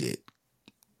rejected,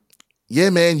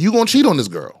 yeah, man, you gonna cheat on this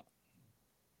girl.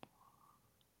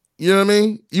 You know what I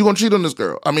mean? You gonna cheat on this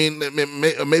girl. I mean,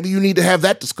 maybe you need to have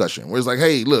that discussion where it's like,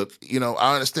 hey, look,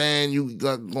 I understand you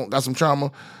got some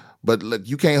trauma, but look,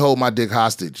 you can't hold my dick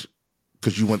hostage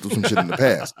because you went through some shit in the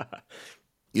past.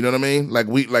 You know what I mean? Like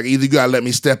either you gotta let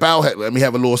me step out, let me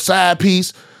have a little side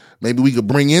piece. Maybe we could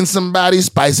bring in somebody,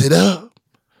 spice it up.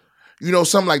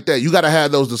 Something like that. You gotta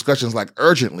have those discussions like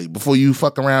urgently before you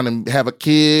fuck around and have a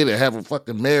kid or have a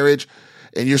fucking marriage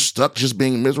and you're stuck just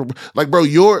being miserable. Like, bro,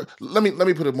 let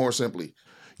me put it more simply.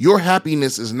 Your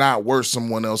happiness is not worth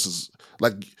someone else's.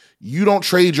 Like, you don't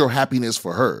trade your happiness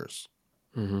for hers.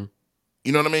 Mm-hmm.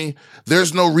 You know what I mean?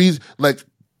 There's no reason, like,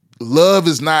 love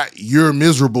is not you're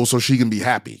miserable so she can be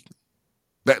happy.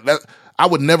 That I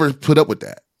would never put up with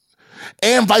that.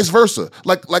 And vice versa.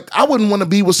 Like I wouldn't want to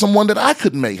be with someone that I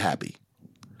couldn't make happy.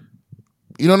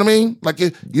 You know what I mean? Like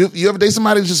you ever date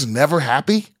somebody who's just never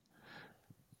happy?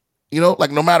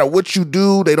 Like no matter what you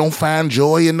do, they don't find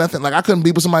joy in nothing. Like I couldn't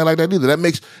be with somebody like that either.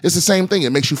 It's the same thing.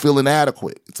 It makes you feel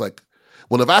inadequate. It's like,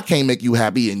 well, if I can't make you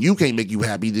happy and you can't make you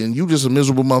happy, then you just a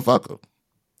miserable motherfucker.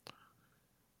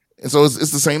 And so it's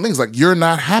the same thing. It's like you're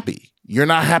not happy. You're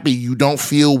not happy. You don't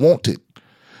feel wanted.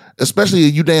 Especially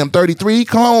if you damn 33.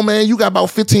 Come on, man. You got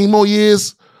about 15 more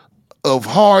years of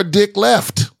hard dick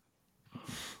left.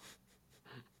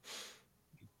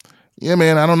 Yeah,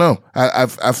 man. I don't know. I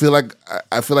feel like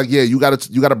yeah. You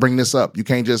gotta bring this up. You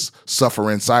can't just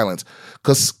suffer in silence.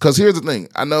 Cause here's the thing.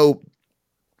 I know.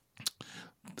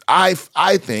 I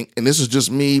think, and this is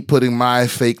just me putting my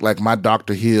fake, like my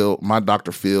Dr. Phil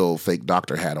fake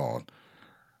doctor hat on.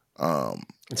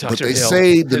 But they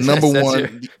say the number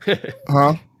one,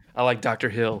 huh? I like Dr.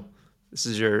 Hill. This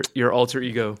is your alter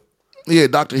ego. Yeah,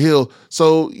 Dr. Hill.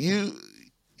 So you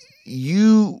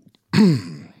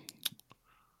when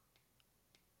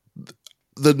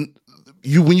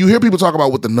you hear people talk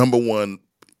about what the number one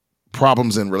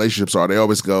problems in relationships are, they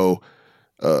always go,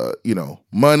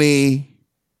 money.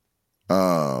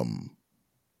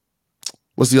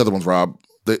 What's the other ones, Rob?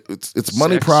 It's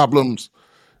money problems.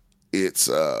 It's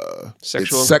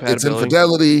sexual it's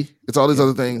infidelity. It's all these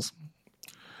other things.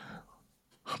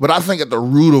 But I think at the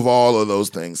root of all of those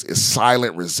things is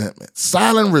silent resentment.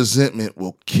 Silent resentment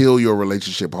will kill your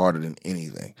relationship harder than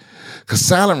anything. Because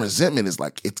silent resentment is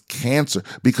like, it's cancer.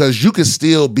 Because you can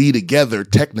still be together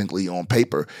technically on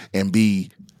paper and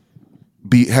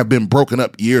have been broken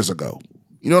up years ago.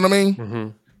 You know what I mean? Mm-hmm.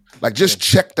 Like just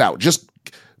checked out. Just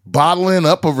bottling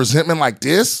up a resentment like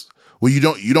this, where you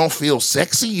don't feel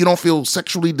sexy, you don't feel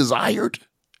sexually desired.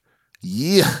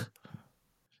 Yeah.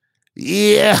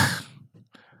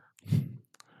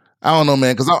 I don't know,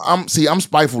 man, because I'm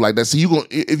spiteful like that. See,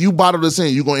 if you bottle this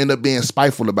in, you're gonna end up being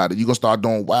spiteful about it. You're gonna start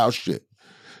doing wild shit.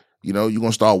 You're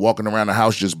gonna start walking around the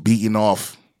house just beating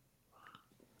off,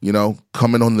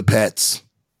 coming on the pets,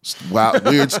 wild,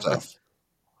 weird stuff.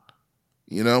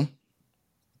 And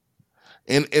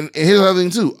here's the other thing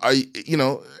too.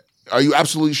 Are you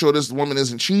absolutely sure this woman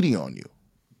isn't cheating on you?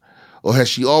 Or has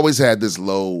she always had this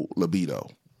low libido?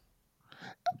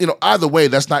 Either way,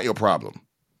 that's not your problem.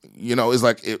 It's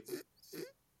like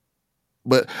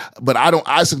but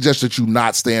I suggest that you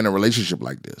not stay in a relationship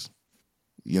like this.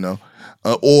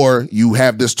 Or you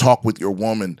have this talk with your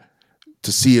woman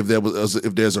to see if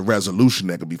there's a resolution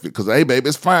that could be fixed. Because hey, babe,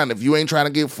 it's fine if you ain't trying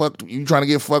to get fucked. You trying to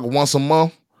get fucked once a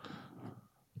month,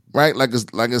 right? Like it's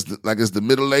the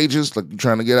Middle Ages. Like you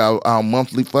trying to get our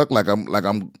monthly fuck. Like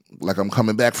I'm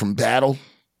coming back from battle.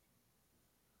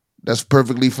 That's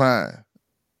perfectly fine.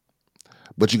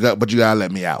 But you gotta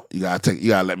let me out. You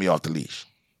gotta let me off the leash.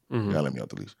 Mm-hmm. You gotta let me off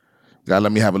the leash. You gotta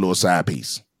let me have a little side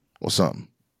piece or something.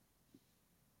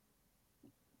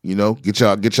 Get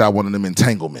y'all one of them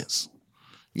entanglements.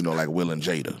 Like Will and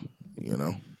Jada.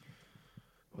 Well,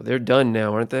 they're done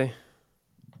now, aren't they?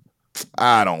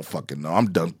 I don't fucking know.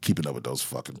 I'm done keeping up with those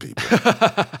fucking people.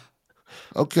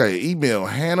 Okay, email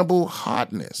Hannibal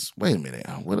Hotness. Wait a minute.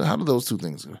 How do those two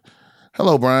things go?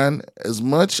 Hello, Brian. As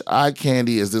much eye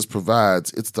candy as this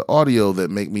provides, it's the audio that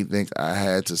make me think I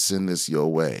had to send this your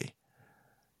way.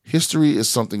 History is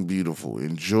something beautiful.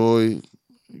 Enjoy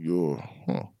your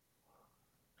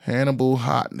Hannibal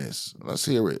hotness. Let's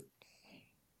hear it.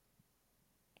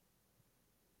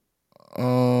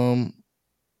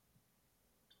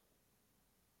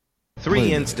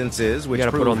 Three instances which gotta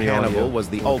put prove on the Hannibal audio. was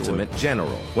the ultimate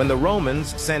general. When the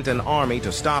Romans sent an army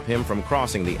to stop him from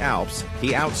crossing the Alps,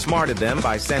 he outsmarted them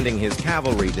by sending his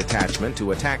cavalry detachment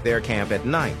to attack their camp at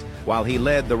night, while he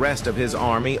led the rest of his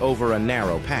army over a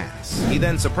narrow pass. He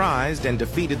then surprised and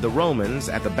defeated the Romans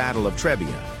at the Battle of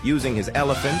Trebia, using his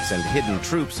elephants and hidden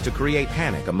troops to create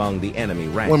panic among the enemy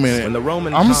ranks. Wait a minute. When the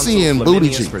Roman I'm consul seeing booty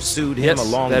Flaminius cheeks. pursued him Yes,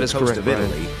 along that the is coast correct, of Brian.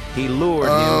 Italy, he lured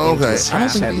him into okay. a I don't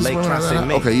trap think at these Lake women are that-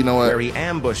 Trasimene, okay, you know what? where he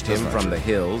ambushed him from the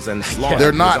hills and slaughtered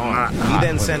They're his not army. hot He then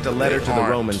women. sent a letter They to the aren't.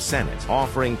 Roman Senate,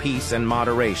 offering peace and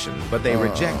moderation, but they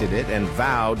rejected it and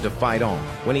vowed to fight on.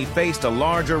 When he faced a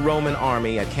larger Roman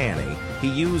army at Cannae, he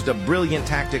used a brilliant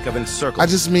tactic of encirclement.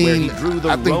 I just where mean, he drew the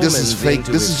I think this is Romans fake.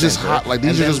 into This his is just center hot. Like,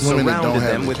 these and are just then women that don't surrounded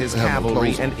have them the- with his have no cavalry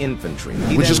clothes and on. infantry.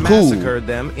 He Which then is cool. massacred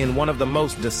them in one of the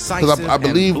most decisive I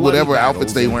believe and bloody whatever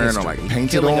outfits battles they in wearing are, history, like,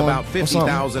 painted killing on about or something.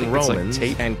 50,000 I think it's like Romans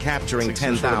tape. and capturing It's like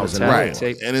some sort of 10,000 attack. more.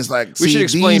 Tape. And it's like, We see, should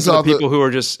explain these for are the people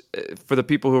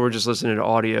who are just listening to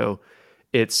audio.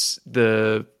 It's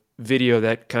the video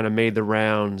that kind of made the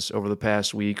rounds over the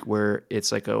past week, where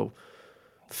it's like a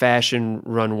fashion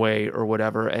runway or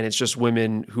whatever, and it's just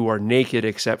women who are naked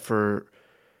except for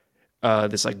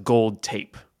this like gold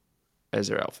tape as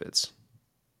their outfits.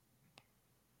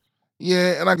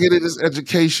 Yeah, and I get it. It's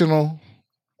educational.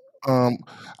 Um,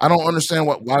 I don't understand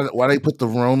why they put the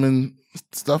Roman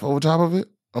stuff over top of it.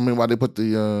 I mean, why they put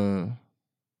the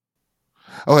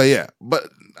okay, yeah, but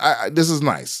this is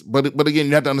nice. But again,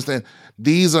 you have to understand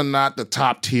these are not the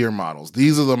top tier models.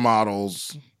 These are the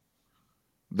models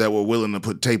that were willing to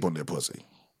put tape on their pussy.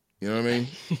 You know what I mean?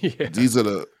 Yeah. These are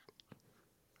the.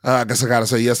 I guess I gotta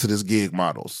say yes to this gig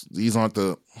models. These aren't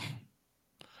the.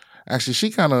 Actually, she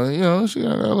kind of, she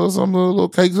got a little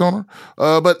cakes on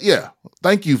her. But yeah,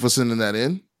 thank you for sending that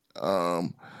in.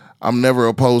 I'm never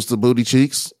opposed to booty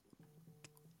cheeks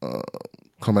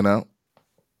coming out.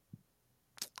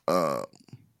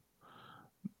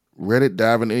 Reddit,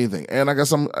 dive into anything, and I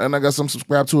guess I'm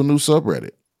subscribed to a new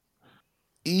subreddit.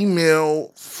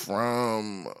 Email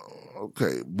from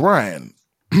Brian.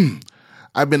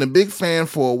 I've been a big fan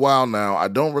for a while now. I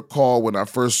don't recall when I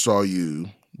first saw you,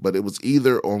 but it was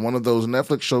either on one of those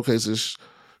Netflix showcases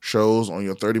shows on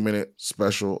your 30-minute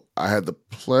special. I had the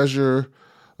pleasure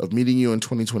of meeting you in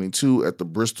 2022 at the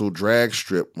Bristol Drag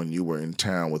Strip when you were in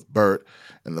town with Bert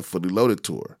and the Fully Loaded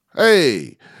tour.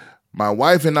 Hey, my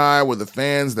wife and I were the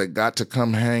fans that got to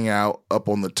come hang out up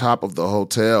on the top of the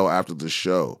hotel after the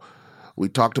show. We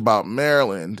talked about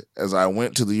Maryland as I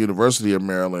went to the University of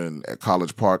Maryland at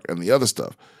College Park and the other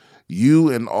stuff. You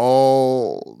and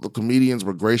all the comedians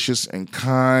were gracious and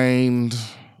kind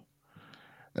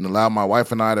and allowed my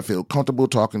wife and I to feel comfortable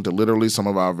talking to literally some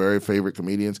of our very favorite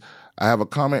comedians. I have a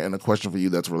comment and a question for you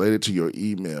that's related to your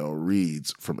email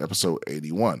reads from episode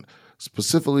 81,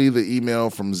 specifically the email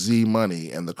from Z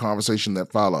Money and the conversation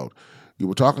that followed. You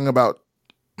were talking about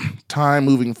time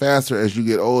moving faster as you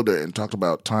get older and talked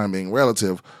about time being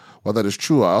relative. While that is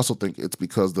true, I also think it's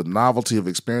because the novelty of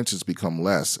experiences become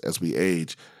less as we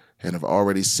age and have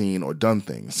already seen or done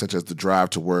things, such as the drive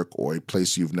to work or a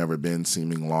place you've never been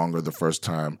seeming longer the first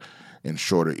time and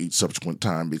shorter each subsequent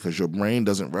time because your brain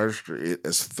doesn't register it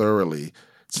as thoroughly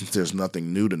since there's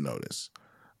nothing new to notice.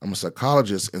 I'm a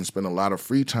psychologist and spend a lot of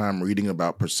free time reading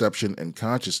about perception and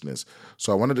consciousness,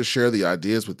 so I wanted to share the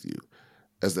ideas with you.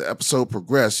 As the episode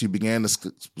progressed, you began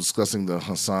discussing the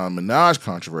Hassan Minaj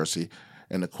controversy,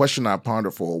 and the question I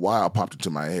pondered for a while popped into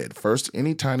my head. First,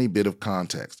 any tiny bit of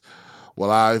context.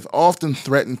 While I've often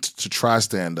threatened to try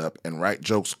stand-up and write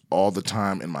jokes all the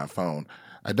time in my phone,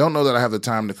 I don't know that I have the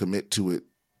time to commit to it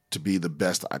to be the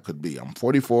best I could be. I'm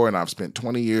 44 and I've spent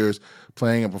 20 years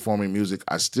playing and performing music.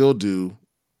 I still do,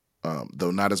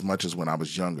 though not as much as when I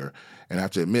was younger. And I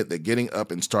have to admit that getting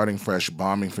up and starting fresh,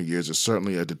 bombing for years is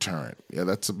certainly a deterrent. Yeah,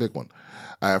 that's a big one.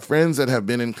 I have friends that have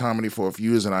been in comedy for a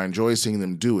few years and I enjoy seeing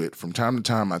them do it. From time to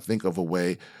time, I think of a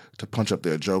way to punch up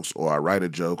their jokes, or I write a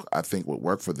joke I think would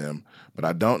work for them, but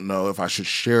I don't know if I should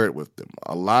share it with them.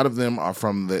 A lot of them are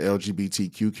from the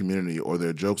LGBTQ community, or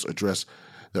their jokes address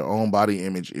their own body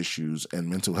image issues and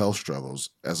mental health struggles.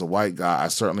 As a white guy, I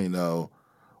certainly know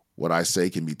what I say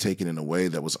can be taken in a way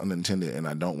that was unintended, and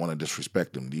I don't want to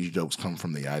disrespect them. These jokes come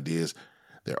from the ideas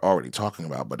they're already talking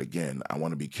about. But again, I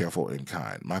want to be careful and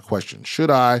kind. My question,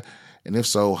 should I? And if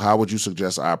so, how would you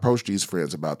suggest I approach these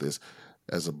friends about this?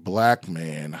 As a black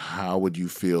man, how would you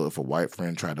feel if a white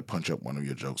friend tried to punch up one of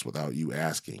your jokes without you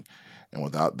asking and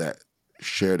without that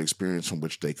shared experience from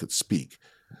which they could speak?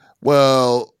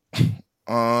 Well,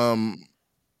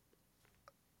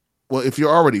 if you're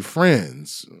already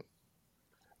friends,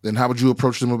 then how would you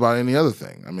approach them about any other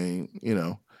thing? I mean,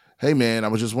 hey man, I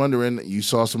was just wondering, you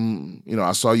saw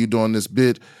I saw you doing this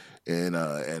bit and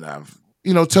I've,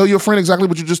 tell your friend exactly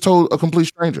what you just told a complete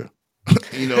stranger.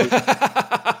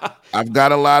 I've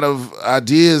got a lot of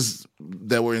ideas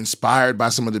that were inspired by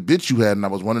some of the bits you had, and I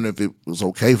was wondering if it was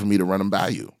okay for me to run them by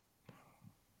you.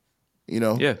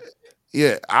 Yeah.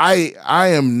 Yeah. I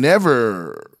am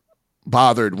never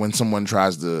bothered when someone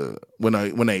tries to, when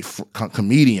a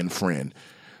comedian friend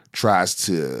tries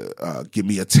to give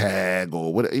me a tag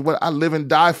or what. I live and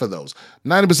die for those.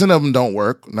 90% of them don't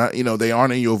work. They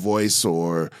aren't in your voice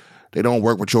or they don't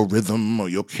work with your rhythm or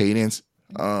your cadence.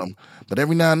 But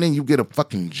every now and then you get a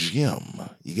fucking gem.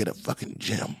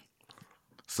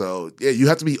 So yeah, you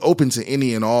have to be open to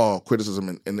any and all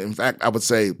criticism. And in fact, I would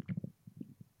say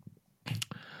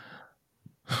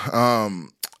a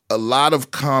lot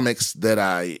of comics that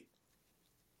a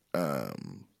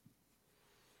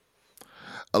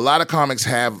lot of comics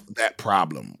have that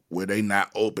problem where they're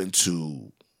not open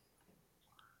to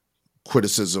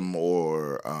criticism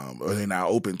or they're not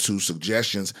open to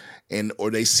suggestions, or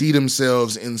they see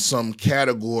themselves in some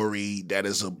category that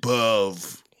is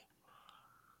above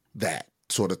that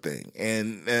sort of thing,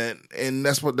 and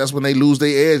that's when they lose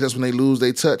their edge. That's when they lose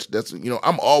their touch. That's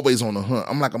I'm always on the hunt.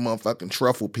 I'm like a motherfucking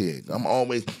truffle pig. I'm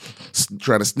always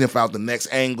trying to sniff out the next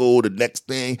angle, the next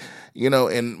thing,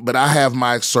 but I have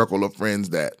my circle of friends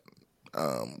that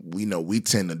we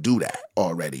tend to do that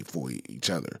already for each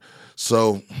other.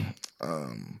 So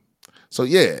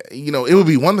yeah, it would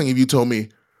be one thing if you told me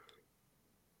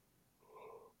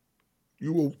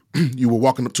you were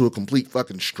walking up to a complete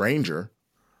fucking stranger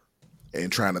and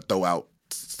trying to throw out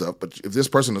stuff. But if this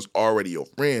person is already your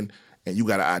friend and you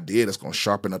got an idea that's going to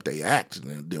sharpen up their act,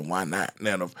 then why not?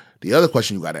 Now, the other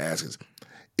question you got to ask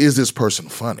is this person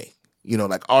funny?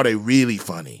 Are they really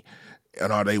funny?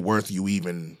 And are they worth you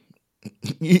even,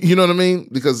 you know what I mean?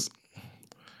 Because,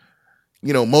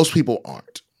 most people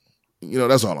aren't.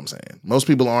 That's all I'm saying. Most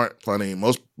people aren't funny.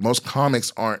 Most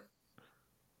comics aren't,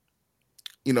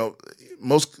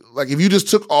 if you just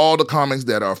took all the comics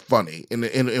that are funny and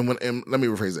let me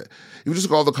rephrase that. If you just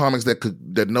took all the comics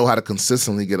that know how to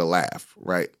consistently get a laugh,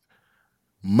 right?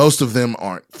 Most of them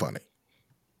aren't funny.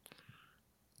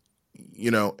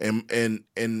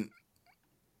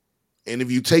 And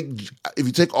if you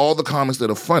take all the comics that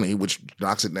are funny, which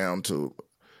knocks it down to,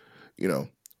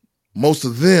 most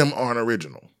of them aren't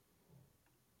original.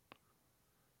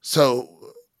 So,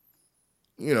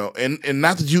 and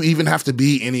not that you even have to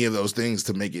be any of those things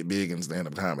to make it big in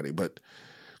stand-up comedy, but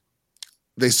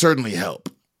they certainly help,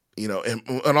 and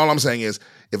all I'm saying is,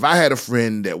 if I had a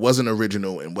friend that wasn't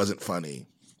original and wasn't funny,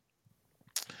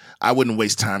 I wouldn't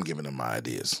waste time giving them my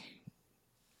ideas.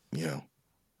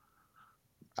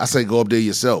 I say go up there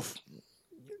yourself.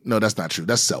 No, that's not true.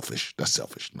 That's selfish.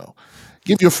 No.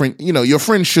 Give your friend, your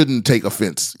friend shouldn't take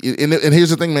offense. And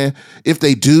here's the thing, man. If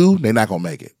they do, they're not going to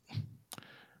make it.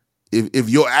 If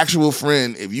your actual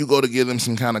friend, if you go to give them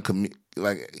some kind of, you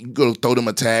go to throw them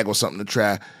a tag or something to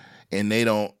try, and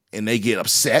they get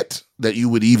upset that you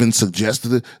would even suggest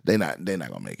it, they're not going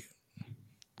to make it.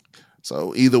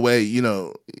 So either way,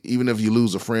 even if you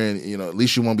lose a friend, at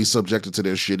least you won't be subjected to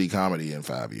their shitty comedy in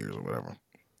 5 years or whatever.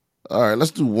 All right,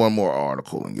 let's do one more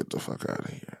article and get the fuck out of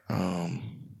here.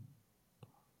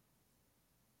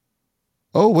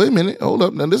 Oh, wait a minute. Hold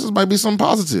up. Now, might be something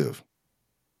positive.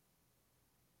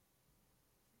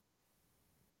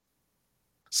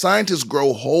 Scientists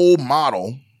grow whole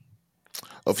model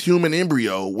of human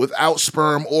embryo without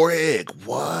sperm or egg.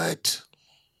 What?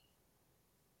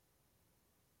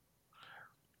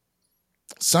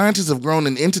 Scientists have grown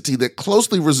an entity that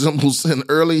closely resembles an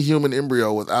early human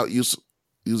embryo without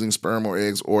using sperm or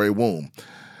eggs or a womb.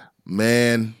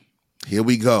 Man, here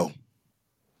we go.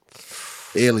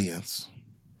 Aliens.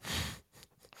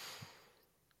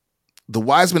 The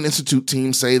Weizmann Institute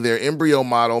team say their embryo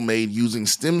model made using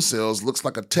stem cells looks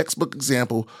like a textbook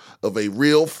example of a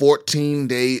real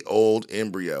 14-day-old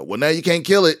embryo. Well, now you can't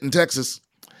kill it in Texas.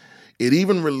 It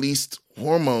even released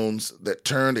hormones that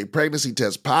turned a pregnancy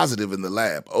test positive in the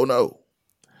lab. Oh no.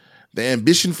 The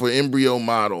ambition for embryo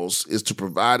models is to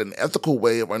provide an ethical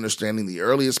way of understanding the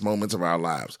earliest moments of our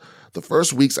lives. The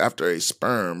first weeks after a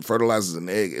sperm fertilizes an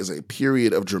egg is a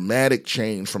period of dramatic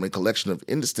change from a collection of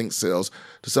indistinct cells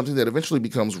to something that eventually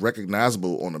becomes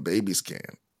recognizable on a baby scan.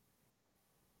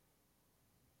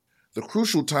 The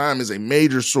crucial time is a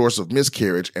major source of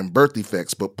miscarriage and birth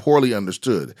defects, but poorly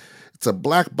understood. It's a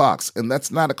black box, and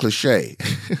that's not a cliche.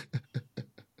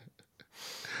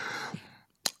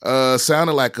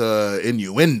 Sounded like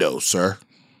innuendo, sir.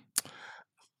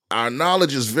 Our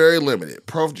knowledge is very limited.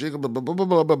 Prof. Jacob, blah, blah, blah,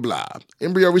 blah, blah, blah.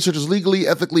 Embryo research is legally,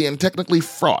 ethically, and technically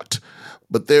fraught.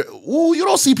 But you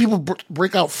don't see people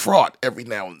break out fraught every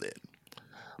now and then.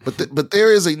 But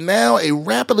there is now a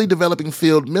rapidly developing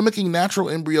field mimicking natural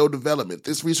embryo development.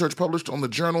 This research, published on the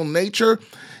journal Nature,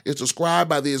 is described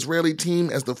by the Israeli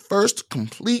team as the first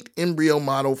complete embryo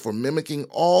model for mimicking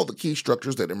all the key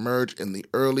structures that emerge in the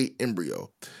early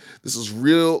embryo. This is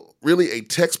really a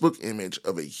textbook image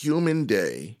of a human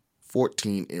day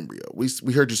 14 embryo. We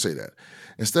heard you say that.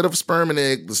 Instead of sperm and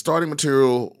egg, the starting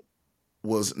material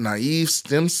was naive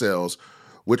stem cells,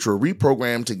 which were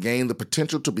reprogrammed to gain the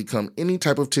potential to become any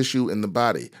type of tissue in the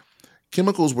body.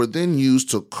 Chemicals were then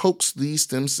used to coax these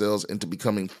stem cells into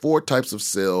becoming 4 types of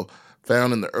cell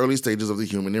found in the early stages of the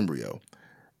human embryo.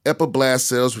 Epiblast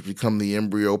cells, which become the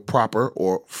embryo proper,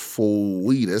 or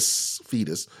fetus.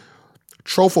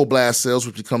 Trophoblast cells,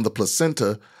 which become the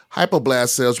placenta. Hypoblast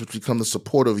cells, which become the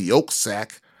supportive yolk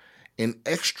sac. And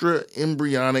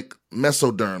extra-embryonic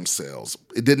mesoderm cells.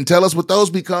 It didn't tell us what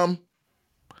those become.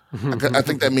 I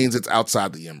think that means it's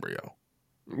outside the embryo.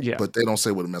 Yeah. But they don't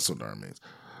say what a mesoderm means.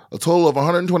 A total of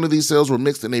 120 of these cells were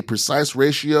mixed in a precise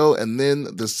ratio, and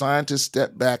then the scientists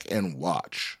step back and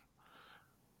watch.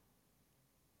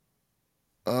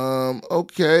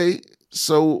 Okay,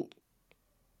 so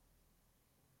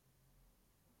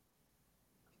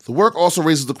the work also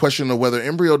raises the question of whether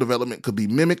embryo development could be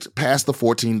mimicked past the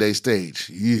 14-day stage.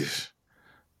 Yeesh.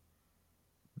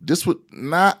 This would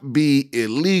not be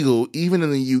illegal even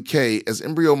in the UK, as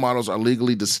embryo models are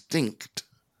legally distinct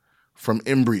from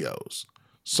embryos.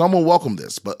 Some will welcome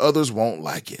this, but others won't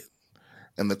like it.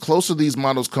 And the closer these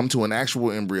models come to an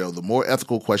actual embryo, the more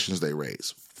ethical questions they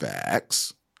raise.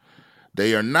 Facts.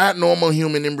 They are not normal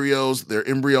human embryos, they're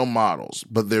embryo models,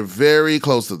 but they're very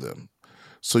close to them.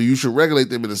 So you should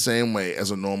regulate them in the same way as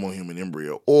a normal human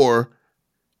embryo. Or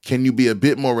can you be a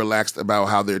bit more relaxed about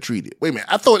how they're treated? Wait a minute.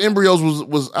 I thought embryos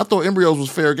was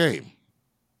fair game.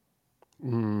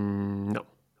 No.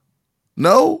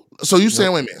 No? So you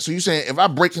saying, wait a minute. So you saying if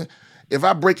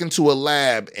I break into a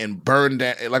lab and burn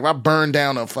down, like if I burn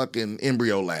down a fucking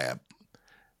embryo lab,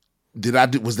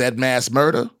 was that mass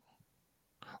murder?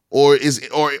 Or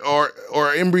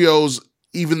are embryos,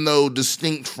 even though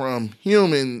distinct from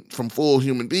full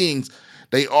human beings,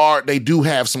 they do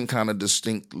have some kind of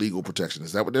distinct legal protection.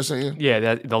 Is that what they're saying?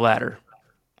 Yeah, the latter.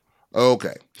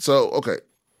 Okay. So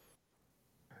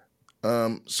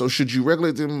should you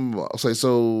regulate them?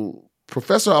 So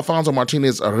Professor Alfonso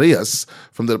Martinez Arias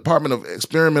from the Department of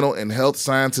Experimental and Health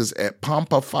Sciences at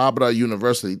Pampa Fabra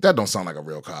University, that don't sound like a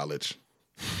real college,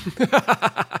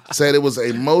 said it was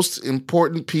a most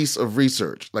important piece of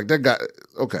research. Like that guy,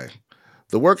 okay.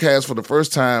 The work has, for the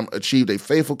first time, achieved a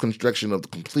faithful construction of the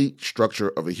complete structure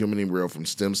of a human embryo from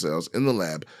stem cells in the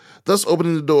lab, thus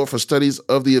opening the door for studies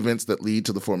of the events that lead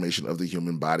to the formation of the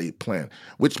human body plan,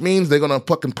 which means they're going to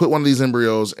fucking put one of these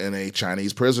embryos in a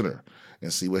Chinese prisoner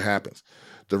and see what happens.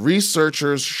 The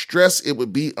researchers stress it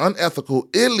would be unethical,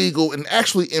 illegal, and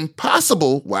actually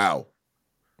impossible. Wow.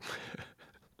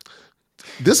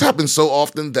 This happens so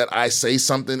often that I say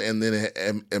something and then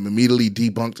am immediately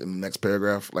debunked in the next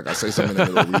paragraph. Like I say something in the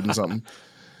middle of reading something.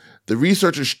 The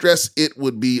researchers stress it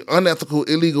would be unethical,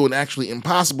 illegal, and actually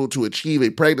impossible to achieve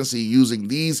a pregnancy using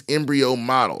these embryo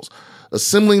models.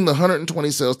 Assembling the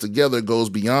 120 cells together goes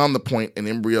beyond the point an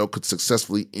embryo could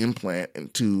successfully implant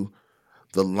into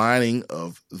the lining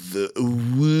of the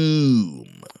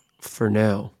womb. For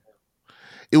now.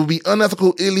 It would be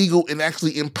unethical, illegal, and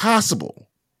actually impossible.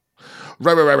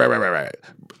 Right.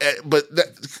 But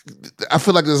I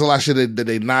feel like there's a lot of shit that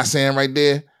they're not saying right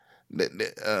there.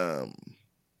 The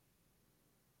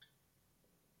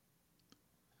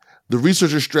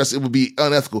researchers stress it would be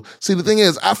unethical. See, the thing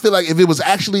is, I feel like if it was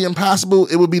actually impossible,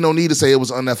 it would be no need to say it was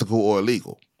unethical or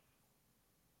illegal.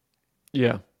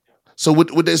 Yeah. So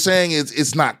what they're saying is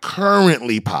it's not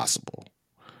currently possible,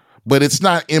 but it's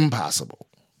not impossible.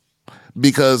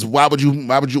 Because why would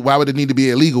it need to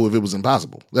be illegal if it was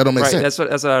impossible? That don't make sense.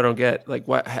 That's what I don't get. Like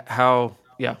what? How?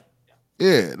 Yeah.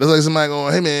 Yeah. That's like somebody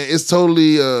going, "Hey man, it's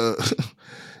totally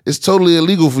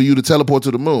illegal for you to teleport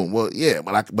to the moon." Well, yeah,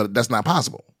 but that's not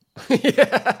possible.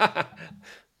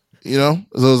 You know,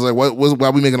 so it's like, why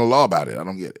are we making a law about it? I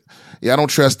don't get it. Yeah, I don't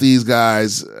trust these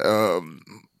guys.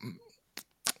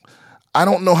 I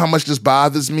don't know how much this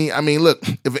bothers me. I mean, look,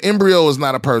 if an embryo is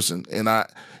not a person, and I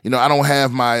don't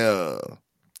have my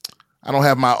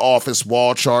office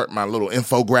wall chart, my little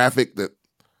infographic that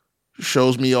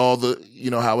shows me all the,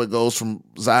 how it goes from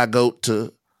zygote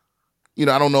to,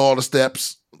 I don't know all the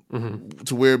steps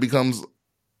to where it becomes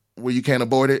where you can't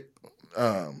abort it.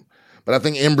 But I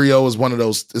think embryo is one of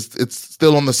those. It's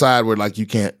still on the side where like you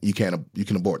can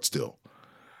abort still.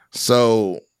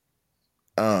 So,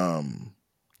 I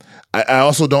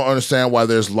also don't understand why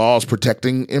there's laws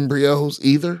protecting embryos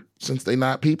either, since they're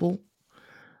not people.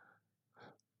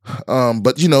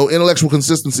 But intellectual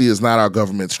consistency is not our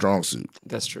government's strong suit.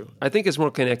 That's true. I think it's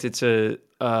more connected to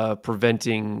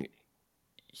preventing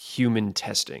human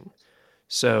testing.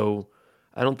 So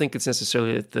I don't think it's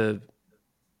necessarily that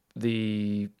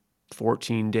the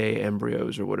 14-day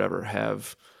embryos or whatever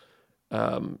have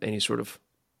any sort of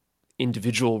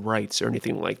individual rights or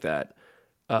anything like that.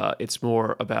 It's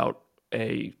more about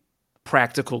a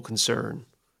practical concern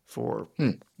for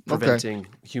preventing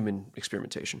human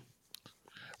experimentation.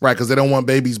 Right, because they don't want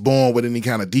babies born with any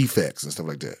kind of defects and stuff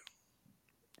like that.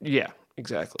 Yeah,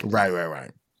 exactly.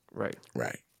 Right.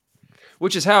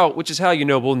 Which is how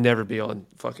we'll never be on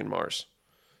fucking Mars,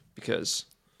 because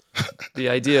the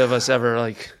idea of us ever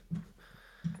like.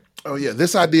 Oh yeah,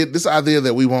 this idea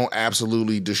that we won't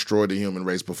absolutely destroy the human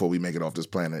race before we make it off this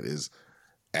planet is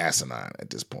asinine at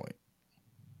this point.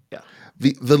 Yeah.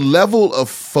 The level of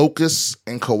focus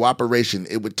and cooperation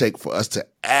it would take for us to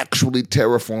actually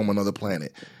terraform another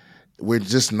planet, we're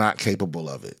just not capable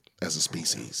of it as a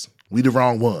species. We the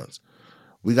wrong ones.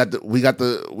 We got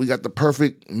the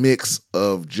perfect mix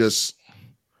of just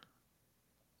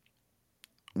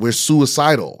we're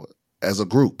suicidal as a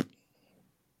group.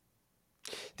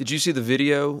 Did you see the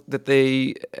video that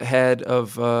they had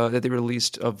of that they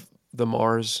released of the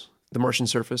Martian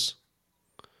surface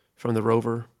from the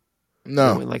rover?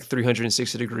 No. It went like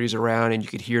 360 degrees around, and you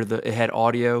could hear it had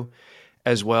audio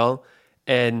as well.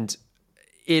 And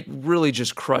it really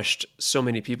just crushed so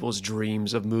many people's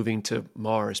dreams of moving to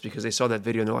Mars, because they saw that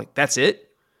video and they're like, that's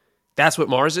it? That's what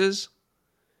Mars is?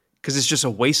 Because it's just a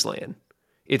wasteland.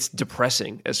 It's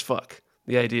depressing as fuck,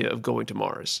 the idea of going to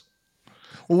Mars.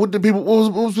 Well, what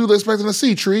was people expecting to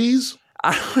see? Trees?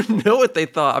 I don't know what they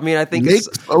thought. I mean, I think lakes,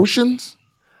 oceans?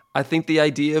 I think the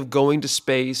idea of going to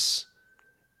space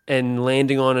and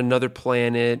landing on another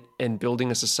planet and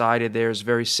building a society there is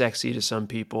very sexy to some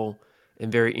people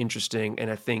and very interesting.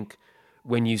 And I think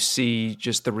when you see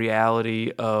just the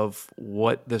reality of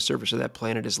what the surface of that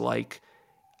planet is like,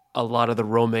 a lot of the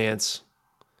romance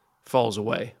falls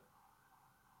away.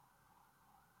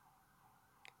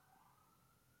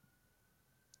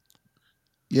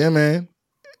 Yeah, man.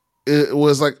 It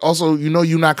was like, also,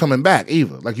 you're not coming back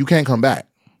either. Like, you can't come back.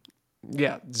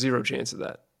 Yeah, zero chance of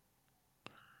that.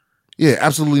 Yeah,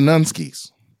 absolutely none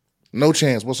skis. No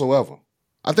chance whatsoever.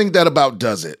 I think that about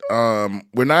does it.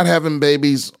 We're not having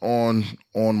babies on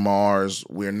Mars.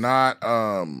 We're not.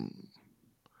 I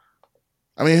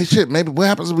mean, shit. Maybe what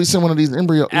happens if we send one of these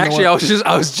embryos? Actually,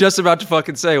 I was just about to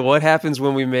fucking say, what happens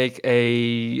when we make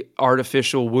a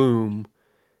artificial womb,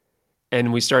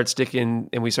 and we start shipping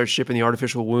the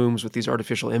artificial wombs with these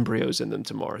artificial embryos in them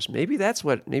to Mars? Maybe that's how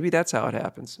it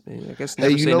happens. I mean, I guess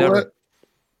never say never. What?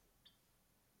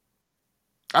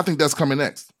 I think that's coming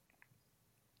next.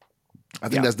 I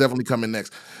think that's definitely coming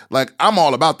next. Like, I'm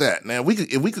all about that. Now,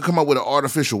 if we could come up with an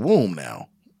artificial womb now,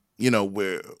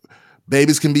 where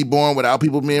babies can be born without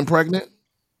people being pregnant,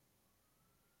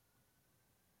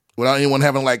 without anyone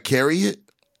having to carry it.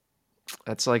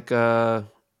 That's like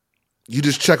you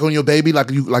just check on your baby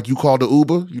like you call the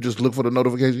Uber. You just look for the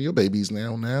notification. Your baby's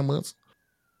now 9 months.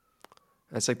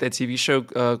 That's like that TV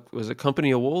show. Was it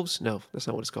Company of Wolves? No, that's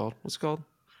not what it's called. What's it called?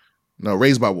 No,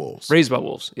 Raised by Wolves. Raised by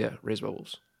Wolves. Yeah, Raised by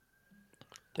Wolves.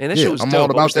 And that show was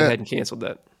dope. I wish they hadn't canceled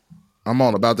that. I'm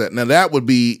all about that. Now that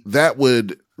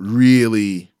would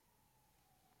really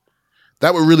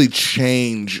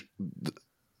change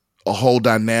a whole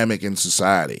dynamic in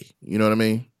society. You know what I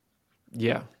mean?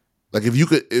 Yeah. Like if you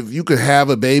could have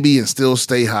a baby and still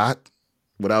stay hot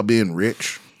without being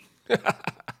rich. You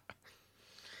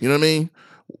know what I mean?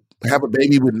 Have a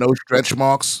baby with no stretch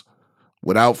marks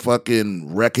without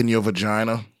fucking wrecking your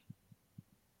vagina.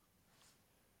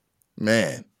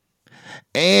 Man.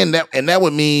 And that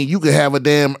would mean you could have a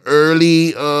damn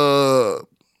early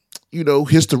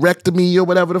hysterectomy or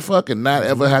whatever the fuck and not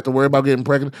ever have to worry about getting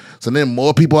pregnant. So then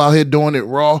more people out here doing it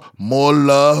raw, more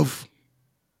love.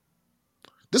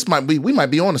 We might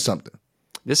be onto something.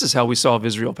 This is how we solve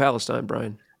Israel-Palestine,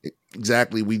 Brian.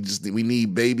 Exactly. We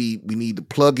need to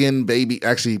plug in baby.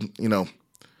 Actually,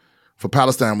 for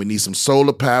Palestine, we need some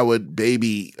solar powered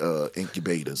baby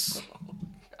incubators.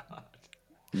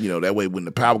 That way when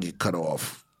the power get cut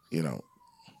off,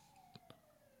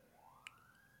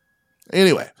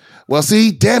 Anyway, well,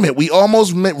 see, damn it, we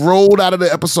almost rolled out of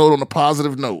the episode on a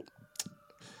positive note.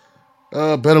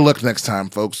 Better luck next time,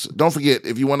 folks. Don't forget,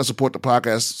 if you want to support the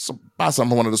podcast, buy some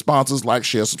from one of the sponsors, like,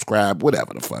 share, subscribe,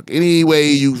 whatever the fuck. Any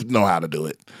way you know how to do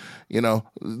it.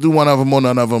 Do one of them or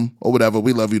none of them or whatever.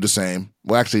 We love you the same.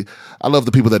 Well, actually, I love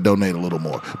the people that donate a little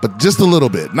more, but just a little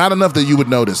bit. Not enough that you would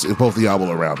notice if both of y'all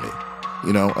were around me,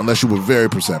 unless you were very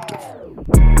perceptive.